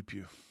you and keep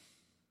you.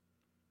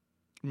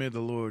 May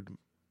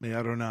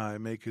Adonai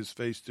make his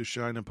face to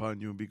shine upon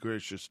you and be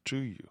gracious to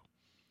you.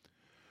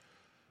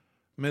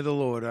 May the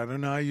Lord,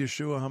 Adonai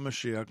Yeshua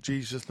HaMashiach,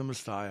 Jesus the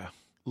Messiah,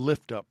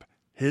 lift up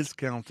his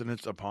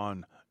countenance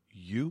upon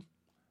you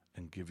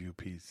and give you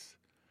peace.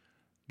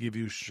 Give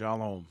you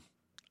shalom.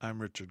 I'm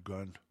Richard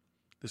Grund.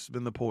 This has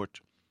been The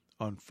Porch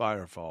on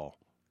Firefall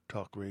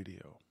Talk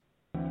Radio.